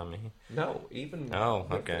All Eyes on Me. No, even... Oh,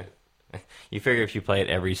 okay. You figure if you play it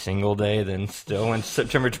every single day, then still when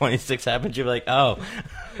September 26th happens, you're like, oh.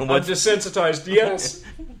 I'm desensitized, yes.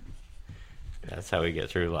 That's how we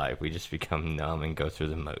get through life. We just become numb and go through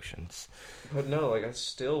the motions. But no, like, I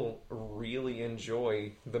still really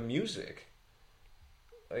enjoy the music.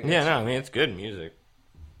 Like, Yeah, no, I mean, it's good music.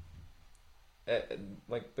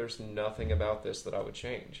 Like, there's nothing about this that I would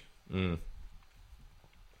change. Mm.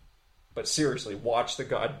 But seriously, watch the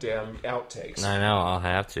goddamn outtakes. I know, I'll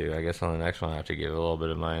have to. I guess on the next one, I have to give a little bit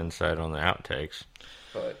of my insight on the outtakes.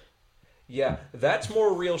 But, yeah, that's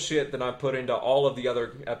more real shit than I put into all of the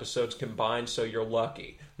other episodes combined, so you're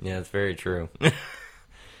lucky. Yeah, it's very true.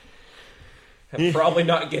 I'm probably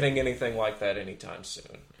not getting anything like that anytime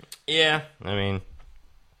soon. Yeah, I mean,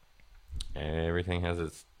 everything has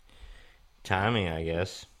its timing, I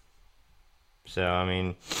guess. So, I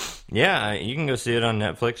mean, yeah, you can go see it on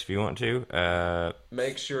Netflix if you want to.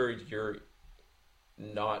 Make sure you're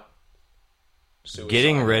not suicidal.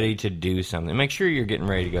 Getting ready to do something. Make sure you're getting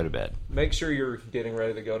ready to go to bed. Make sure you're getting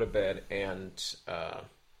ready to go to bed and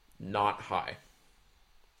not high.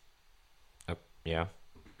 Yeah,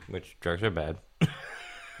 which drugs are bad.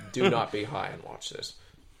 Do not be high and watch this.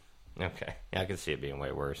 Okay, yeah, I can see it being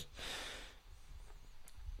way worse.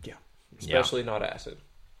 Yeah, especially not acid.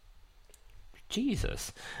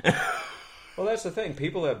 Jesus. Well, that's the thing.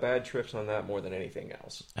 People have bad trips on that more than anything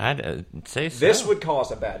else. I'd say so. This would cause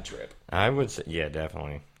a bad trip. I would say, yeah,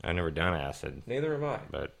 definitely. I've never done acid. Neither have I.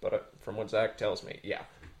 But from what Zach tells me, yeah.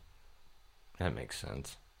 That makes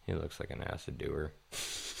sense. He looks like an acid doer.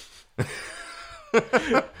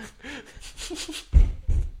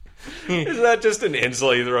 Is that just an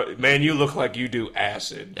insult? Man, you look like you do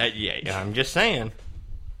acid. Yeah, I'm just saying.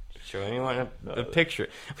 Show anyone a picture.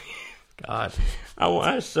 God,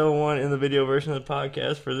 I so want in the video version of the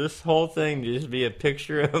podcast for this whole thing to just be a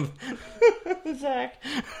picture of Zach.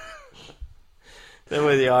 That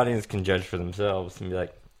way the audience can judge for themselves and be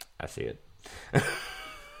like, I see it.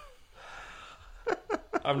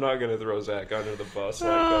 I'm not going to throw Zach under the bus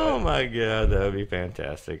like that. Oh my God, that would be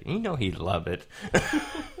fantastic. You know he'd love it.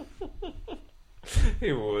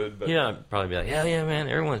 He would, but... Yeah, I'd probably be like, hell yeah, man,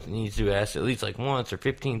 everyone needs to do acid at least like once or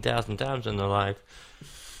 15,000 times in their life.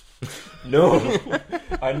 No,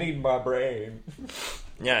 I need my brain.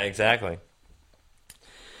 Yeah, exactly.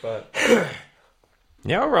 But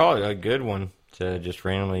yeah, overall, a good one to just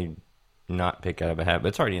randomly not pick out of a hat, but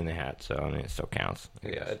it's already in the hat, so I mean, it still counts.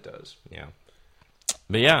 yeah, it does. Yeah.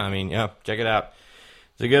 But yeah, I mean, yeah, check it out.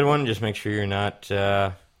 It's a good one. Just make sure you're not.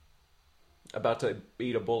 About to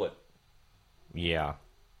eat a bullet. Yeah.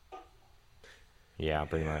 Yeah,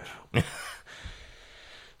 pretty much.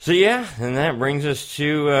 So yeah, and that brings us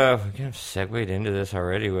to, we kind of segued into this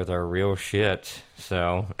already with our real shit,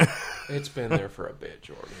 so. It's been there for a bit,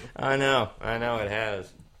 Jordan. I know, it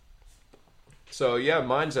has. So yeah,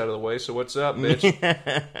 mine's out of the way, so what's up,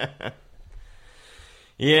 bitch?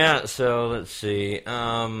 Yeah, so let's see.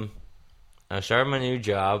 I started my new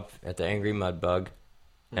job at the Angry Mud Bug,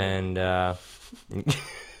 and, I'm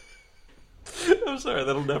sorry,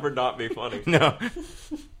 that'll never not be funny. No.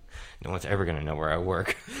 No one's ever going to know where I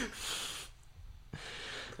work.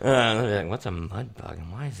 They'll be like, what's a mud bug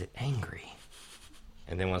and why is it angry?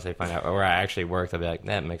 And then once they find out where I actually work, they'll be like,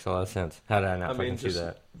 that makes a lot of sense. How did I not fucking see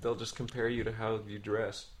that? They'll just compare you to how you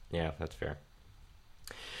dress. Yeah, that's fair.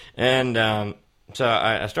 And so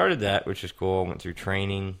I started that, which is cool. I went through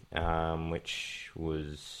training, which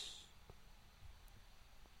was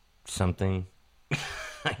something,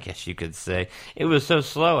 I guess you could say. It was so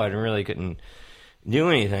slow, I really couldn't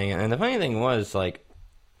do anything. And the funny thing was, like,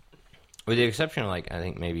 with the exception of, like, I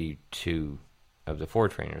think maybe 2 of the 4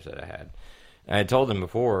 trainers that I had told them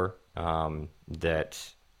before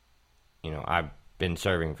that, you know, I been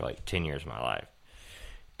serving for like 10 years of my life.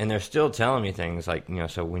 And they're still telling me things like,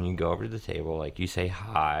 so when you go over to the table, like you say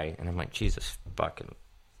hi. And I'm like, Jesus fucking.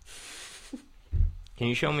 Can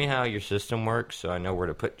you show me how your system works so I know where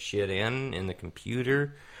to put shit in the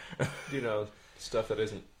computer? Stuff that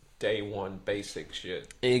isn't day one basic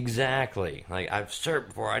shit. Exactly. Like, I've served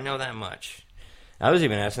before. I know that much. I was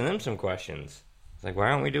even asking them some questions. It's like, why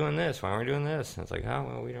aren't we doing this? Why aren't we doing this? And it's like, oh,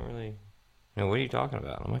 well, we don't really... what are you talking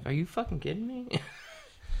about? I'm like, are you fucking kidding me?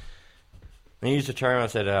 They used to turn around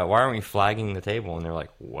and said, why aren't we flagging the table? And they're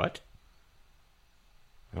like, what?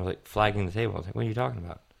 I was like, flagging the table. I was like, what are you talking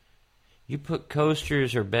about? You put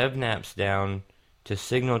coasters or bev naps down to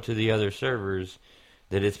signal to the other servers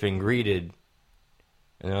that it's been greeted.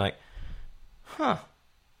 And they're like, huh,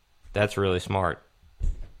 that's really smart.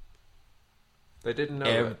 They didn't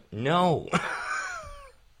know that. No.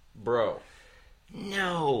 Bro.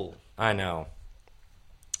 No. I know.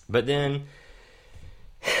 But then,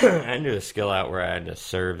 I did a skill out where I had to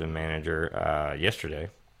serve the manager yesterday.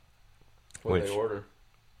 What did they order?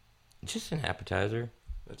 Just an appetizer.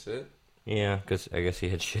 That's it? Yeah, because I guess he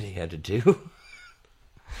had shit he had to do.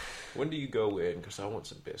 When do you go in? Because I want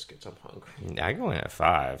some biscuits. I'm hungry. I go in at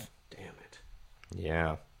 5. Damn it.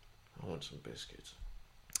 Yeah. I want some biscuits.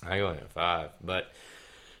 I go in at 5. But,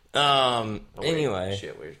 anyway.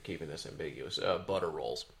 Shit, we're keeping this ambiguous. Butter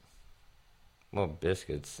rolls. Well,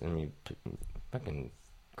 biscuits. I mean, fucking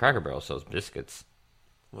Cracker Barrel sells biscuits.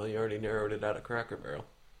 Well, you already narrowed it out of Cracker Barrel.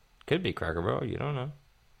 Could be Cracker Barrel. You don't know.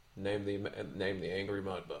 Name the angry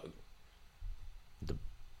mud bug. The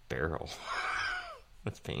barrel.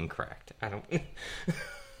 That's being cracked. I don't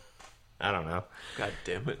know. God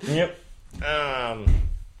damn it. Yep.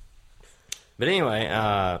 But anyway,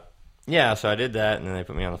 yeah, so I did that, and then they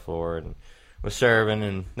put me on the floor and was serving,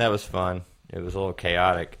 and that was fun. It was a little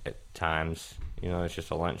chaotic at times. It's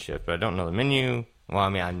just a lunch shift, but I don't know the menu. Well, I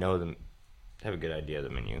mean, I have a good idea of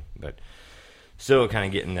the menu, but still kind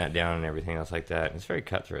of getting that down and everything else like that. And it's very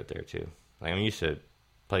cutthroat there, too. Like, I'm used to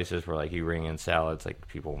places where, like, you bring in salads, like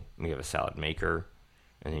we have a salad maker,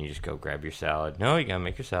 and then you just go grab your salad. No, you gotta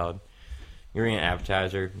make your salad. You bring an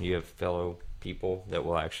appetizer, you have fellow people that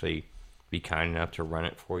will actually be kind enough to run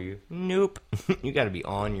it for you. Nope. You gotta be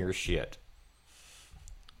on your shit.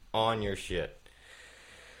 On your shit.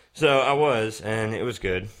 So I was, and it was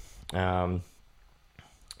good. Yeah,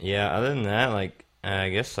 other than that, like, I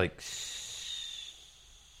guess, like,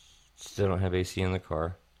 still don't have AC in the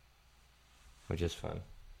car, which is fun.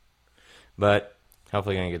 But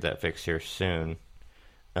hopefully going to get that fixed here soon.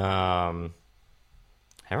 Haven't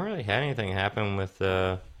really had anything happen with,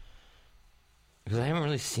 because I haven't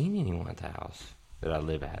really seen anyone at the house that I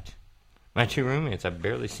live at. My 2 roommates, I've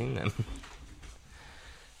barely seen them.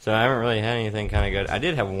 So I haven't really had anything kind of good. I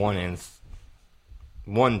did have one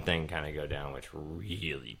thing kind of go down, which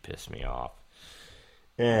really pissed me off.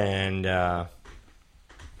 And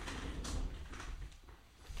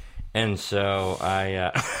so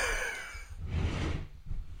I,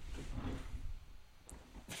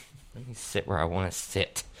 let me sit where I want to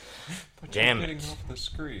sit. But damn you're it. getting off the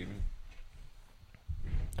screen.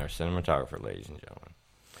 Our cinematographer, ladies and gentlemen.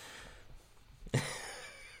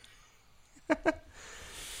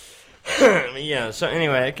 Yeah, so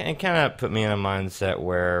anyway, it kind of put me in a mindset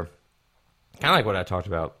where, kind of like what I talked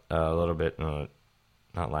about a little bit, not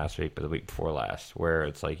last week, but the week before last, where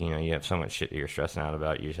it's like, you have so much shit that you're stressing out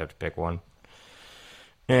about, you just have to pick one.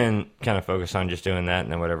 And kind of focus on just doing that,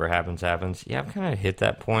 and then whatever happens, happens. Yeah, I've kind of hit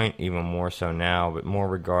that point, even more so now, but more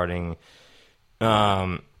regarding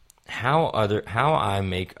how I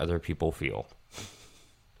make other people feel.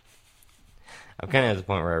 I'm kind of at the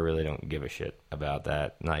point where I really don't give a shit about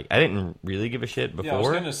that. Like, I didn't really give a shit before. Yeah, I was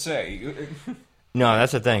going to say. No,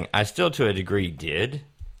 that's the thing. I still, to a degree, did.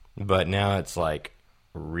 But now it's, like,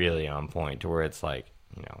 really on point to where it's like,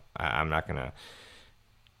 I'm not going to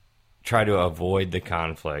try to avoid the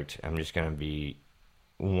conflict. I'm just going to be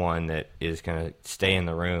one that is going to stay in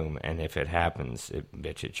the room. And if it happens,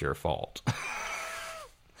 bitch, it's your fault. Because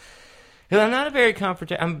I'm not a very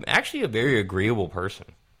I'm actually a very agreeable person.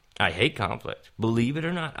 I hate conflict. Believe it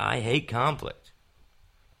or not, I hate conflict.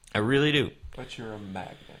 I really do. But you're a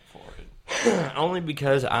magnet for it. Only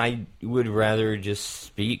because I would rather just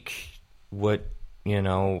speak what,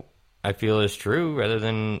 I feel is true rather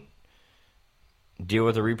than deal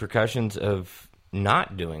with the repercussions of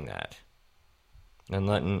not doing that and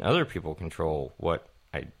letting other people control what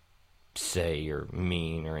I say or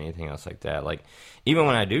mean or anything else like that. Like, even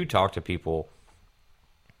when I do talk to people,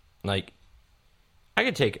 like, I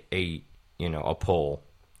could take a poll,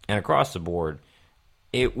 and across the board,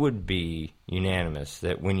 it would be unanimous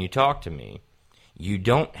that when you talk to me, you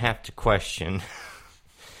don't have to question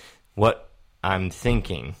what I'm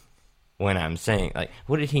thinking when I'm saying, like,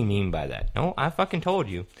 what did he mean by that? No, I fucking told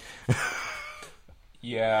you.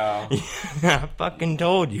 Yeah. I fucking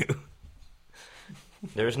told you.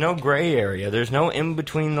 There's no gray area. There's no in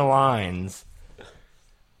between the lines.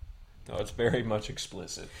 No, it's very much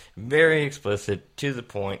explicit. Very explicit, to the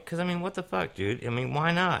point. Because, I mean, what the fuck, dude? I mean,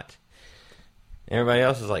 why not? Everybody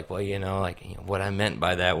else is like, well, what I meant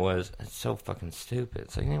by that was, it's so fucking stupid.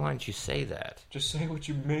 It's like, why don't you say that? Just say what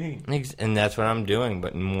you mean. And that's what I'm doing,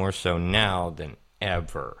 but more so now than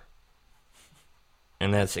ever.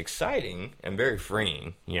 And that's exciting and very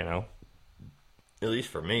freeing, At least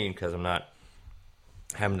for me, because I'm not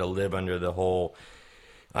having to live under the whole,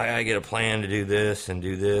 I get a plan to do this, and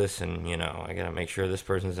I got to make sure this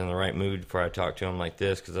person's in the right mood before I talk to them like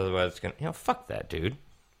this, because otherwise it's going to, fuck that, dude.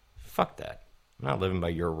 Fuck that. I'm not living by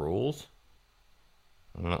your rules.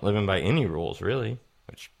 I'm not living by any rules, really,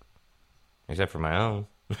 except for my own.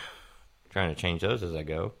 Trying to change those as I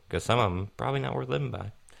go, because some of them probably not worth living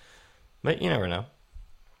by. But you never know.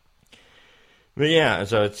 But yeah,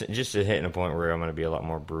 so it's just hitting a point where I'm going to be a lot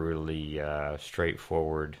more brutally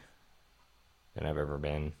straightforward than I've ever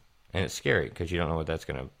been. And it's scary because you don't know what that's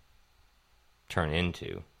going to turn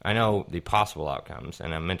into. I know the possible outcomes,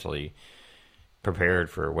 and I'm mentally prepared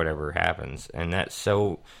for whatever happens. And that's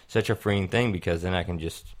such a freeing thing, because then I can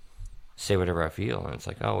just say whatever I feel. And it's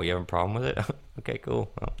like, oh, you have a problem with it? Okay, cool.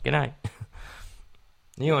 Well, good night.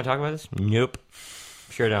 You want to talk about this? Nope.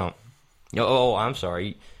 Sure don't. Oh, I'm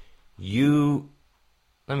sorry.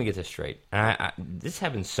 Let me get this straight. This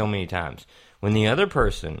happens so many times. When the other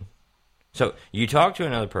person, so you talk to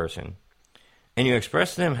another person, and you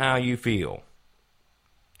express to them how you feel,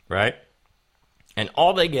 right? And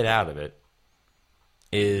all they get out of it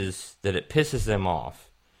is that it pisses them off,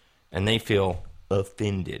 and they feel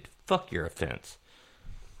offended. Fuck your offense.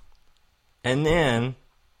 And then,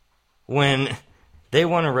 when they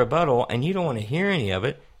want a rebuttal, and you don't want to hear any of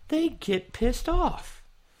it, they get pissed off.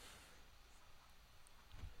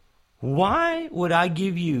 Why would I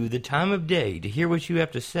give you the time of day to hear what you have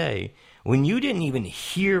to say when you didn't even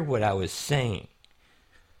hear what I was saying?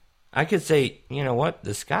 I could say, you know what,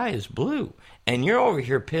 the sky is blue, and you're over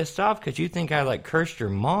here pissed off because you think I cursed your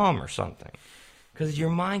mom or something. Because your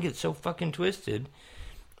mind gets so fucking twisted,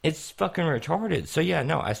 it's fucking retarded. So yeah,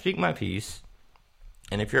 no, I speak my piece,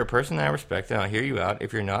 and if you're a person that I respect, then I'll hear you out.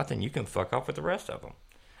 If you're not, then you can fuck off with the rest of them.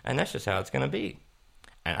 And that's just how it's going to be.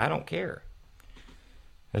 And I don't care.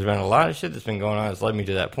 There's been a lot of shit that's been going on that's led me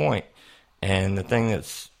to that point. And the thing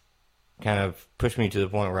that's kind of pushed me to the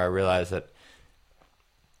point where I realize that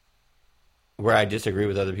where I disagree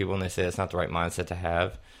with other people and they say it's not the right mindset to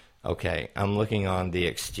have, okay, I'm looking on the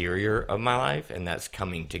exterior of my life, and that's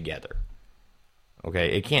coming together.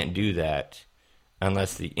 Okay, it can't do that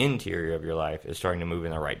unless the interior of your life is starting to move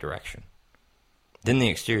in the right direction. Then the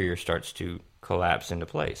exterior starts to collapse into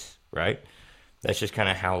place, right? That's just kind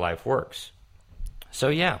of how life works. So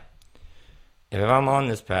yeah, if I'm on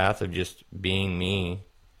this path of just being me,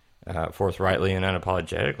 forthrightly and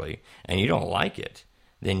unapologetically, and you don't like it,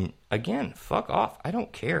 then again, fuck off. I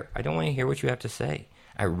don't care. I don't want to hear what you have to say.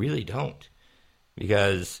 I really don't.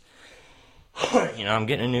 Because, I'm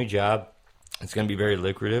getting a new job. It's going to be very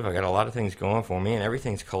lucrative. I got a lot of things going for me, and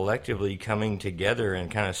everything's collectively coming together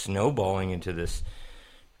and kind of snowballing into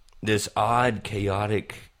this odd,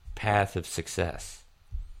 chaotic path of success.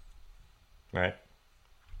 Right?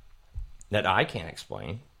 That I can't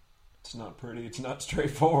explain. It's not pretty. It's not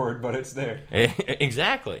straightforward, but it's there.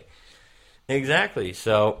 Exactly.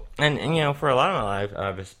 So, and for a lot of my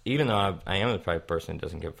life, even though I am the type of person that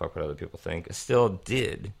doesn't give a fuck what other people think, I still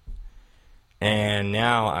did. And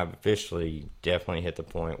now I've officially definitely hit the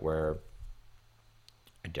point where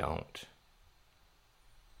I don't.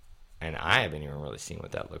 And I haven't even really seen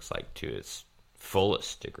what that looks like to its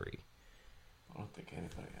fullest degree. I don't think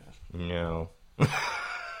anybody has. No.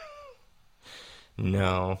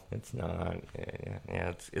 No, it's not.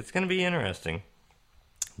 Yeah, it's going to be interesting.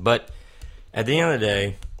 But at the end of the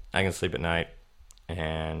day, I can sleep at night,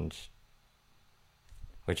 and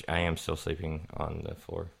which I am still sleeping on the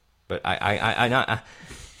floor. But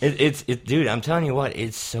dude, I'm telling you what,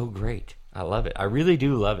 it's so great. I love it. I really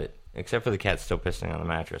do love it. Except for the cat still pissing on the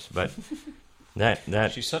mattress. But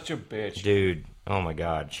that she's such a bitch, dude. Oh my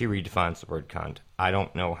god, she redefines the word cunt. I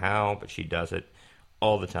don't know how, but she does it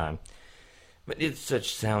all the time. But it's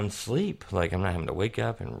such sound sleep. Like, I'm not having to wake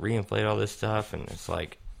up and reinflate all this stuff, and it's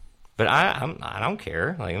like, but I don't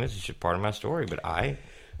care. Like, this is just part of my story. But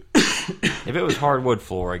if it was hardwood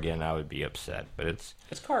floor again, I would be upset. But it's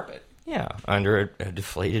carpet. Yeah, under a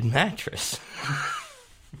deflated mattress.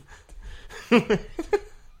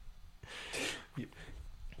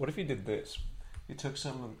 What if you did this? You took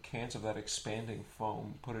some cans of that expanding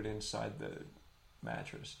foam, put it inside the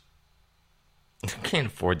mattress. I can't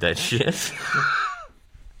afford that shit.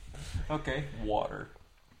 Okay, water.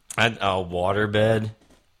 A water bed.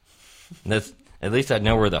 That's at least I'd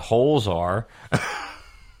know where the holes are.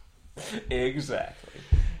 Exactly.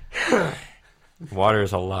 Water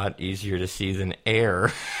is a lot easier to see than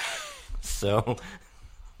air. So,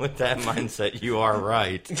 with that mindset, you are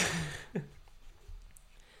right.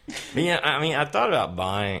 But yeah, I mean, I thought about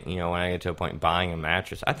buying, when I get to a point, buying a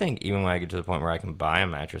mattress. I think even when I get to the point where I can buy a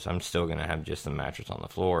mattress, I'm still going to have just the mattress on the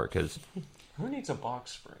floor. Because who needs a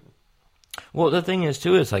box spring? Well, the thing is,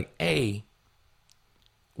 too, is like,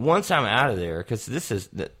 once I'm out of there, because this is,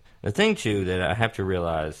 the thing, too, that I have to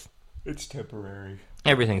realize. It's temporary.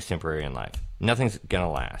 Everything's temporary in life. Nothing's going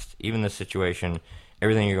to last. Even the situation,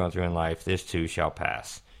 everything you're going through in life, this too shall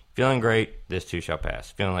pass. Feeling great, this too shall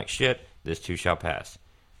pass. Feeling like shit, this too shall pass.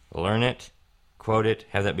 Learn it, quote it,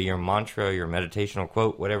 have that be your mantra, your meditational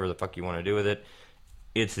quote, whatever the fuck you want to do with it.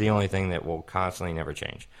 It's the only thing that will constantly never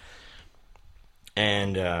change.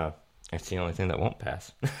 And it's the only thing that won't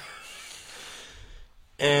pass.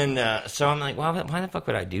 And so I'm like, why the fuck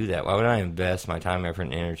would I do that? Why would I invest my time, effort,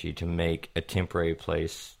 and energy to make a temporary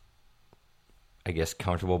place, I guess,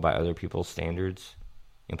 comfortable by other people's standards?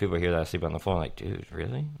 People hear that I sleep on the floor, like, dude,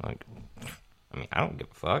 really? Like, I mean, I don't give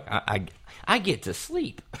a fuck. I get to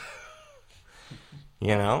sleep.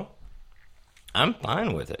 I'm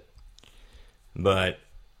fine with it. But,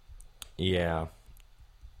 yeah.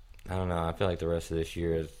 I don't know. I feel like the rest of this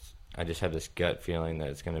year I just have this gut feeling that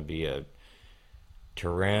it's going to be a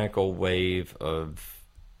tyrannical wave of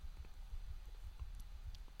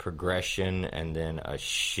progression and then a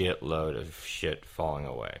shitload of shit falling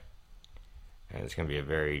away. And it's going to be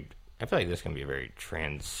I feel like this is going to be a very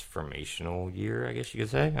transformational year, I guess you could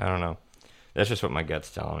say. I don't know. That's just what my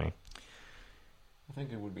gut's telling me. I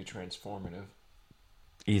think it would be transformative.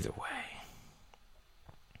 Either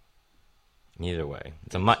way.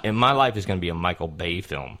 My life is going to be a Michael Bay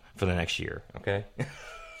film for the next year, okay?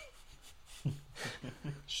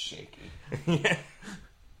 Shaky. Yeah.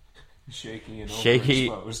 Shaky and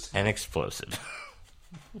overexposed. And explosive.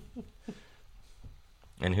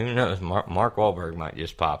 And who knows, Mark Wahlberg might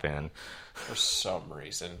just pop in. For some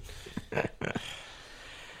reason.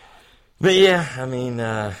 But yeah, I mean,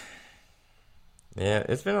 yeah,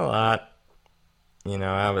 it's been a lot.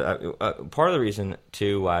 Part of the reason,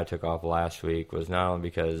 too, why I took off last week was not only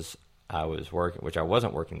because I was working, which I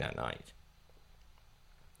wasn't working that night.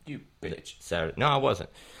 You bitch. Saturday. No, I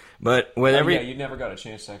wasn't. But with you never got a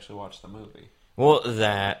chance to actually watch the movie. Well,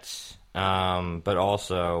 but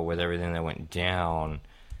also with everything that went down,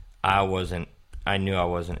 I knew I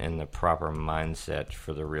wasn't in the proper mindset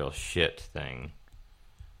for the real shit thing.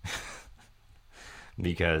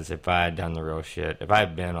 Because if I had done the real shit, if I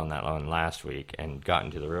had been on that one last week and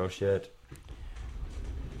gotten to the real shit,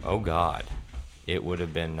 oh God, it would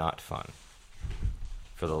have been not fun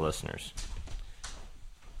for the listeners.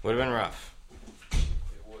 Would have been rough. It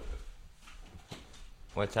would have.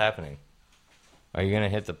 What's happening? Are you going to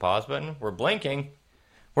hit the pause button? We're blinking.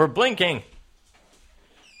 We're blinking.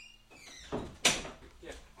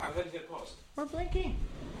 Yeah, I had to hit pause. We're blinking.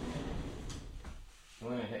 You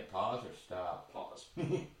want to hit pause or stop? Pause.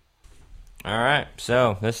 All right,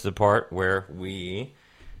 so this is the part where we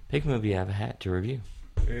pick a movie out of a hat to review.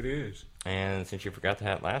 It is. And since you forgot the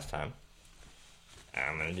hat last time,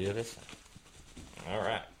 I'm going to do this time. All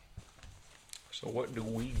right. So what do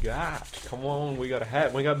we got? Come on, we got a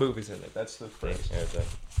hat. We got movies in it. That's the phrase. There's a,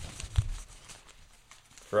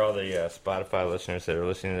 for all the Spotify listeners that are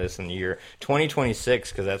listening to this in the year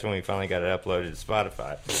 2026, because that's when we finally got it uploaded to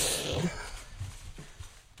Spotify.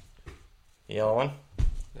 Yellow one?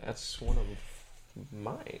 That's one of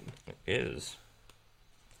mine. It is.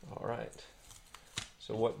 All right.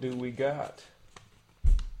 So what do we got?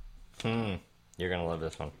 You're going to love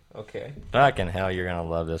this one. Okay. Fucking hell, you're going to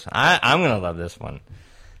love this one. I'm going to love this one.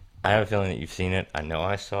 I have a feeling that you've seen it. I know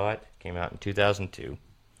I saw it. It came out in 2002.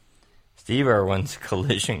 Steve Irwin's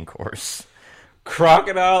Collision Course.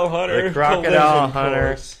 Crocodile Hunter. The Crocodile Hunter.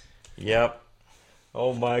 Course. Yep.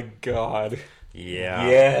 Oh my God. Yeah.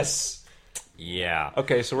 Yes. Yeah.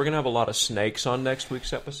 Okay, so we're going to have a lot of snakes on next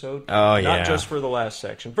week's episode. Oh, yeah. Not just for the last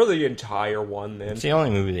section. For the entire one, then. It's the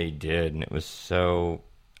only movie they did, and it was so...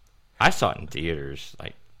 I saw it in theaters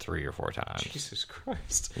like 3 or 4 times. Jesus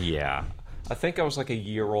Christ. Yeah. I think I was like a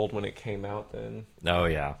year old when it came out then. Oh,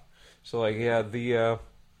 yeah. So, like, yeah,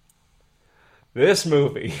 this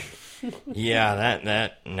movie. Yeah,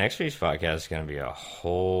 that next week's podcast is going to be a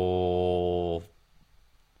whole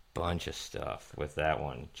bunch of stuff with that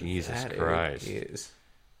one. Jesus Christ. It is.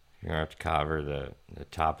 You're gonna have to cover the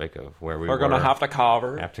topic of where we We're gonna have to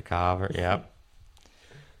cover. Have to cover, yep.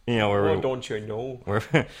 You know where don't you know where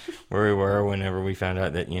we were whenever we found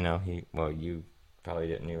out that you probably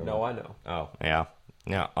didn't even. No, I know. Oh yeah,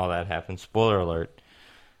 all that happened. Spoiler alert.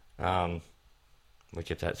 Which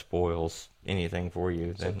if that spoils anything for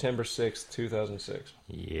you, then September 6th, 2006.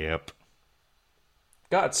 Yep.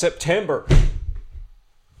 God, September.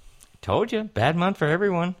 Told you, bad month for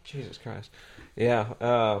everyone. Jesus Christ.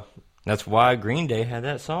 Yeah. That's why Green Day had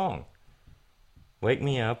that song. Wake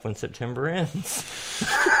me up when September ends.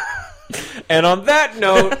 And on that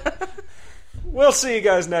note, we'll see you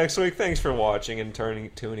guys next week. Thanks for watching and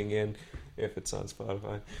tuning in if it's on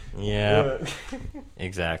Spotify. Yeah,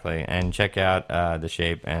 exactly. And check out The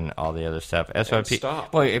Shape and all the other stuff. SYP.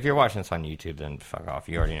 Stop. Well, if you're watching this on YouTube, then fuck off.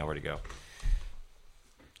 You already know where to go.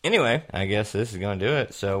 Anyway, I guess this is going to do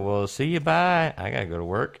it. So we'll see you. Bye. I got to go to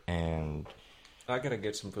work and... I got to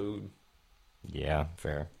get some food. Yeah,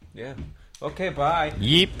 fair. Yeah. Okay, bye.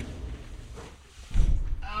 Yeep.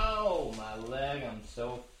 Oh, my leg. I'm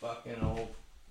so fucking old.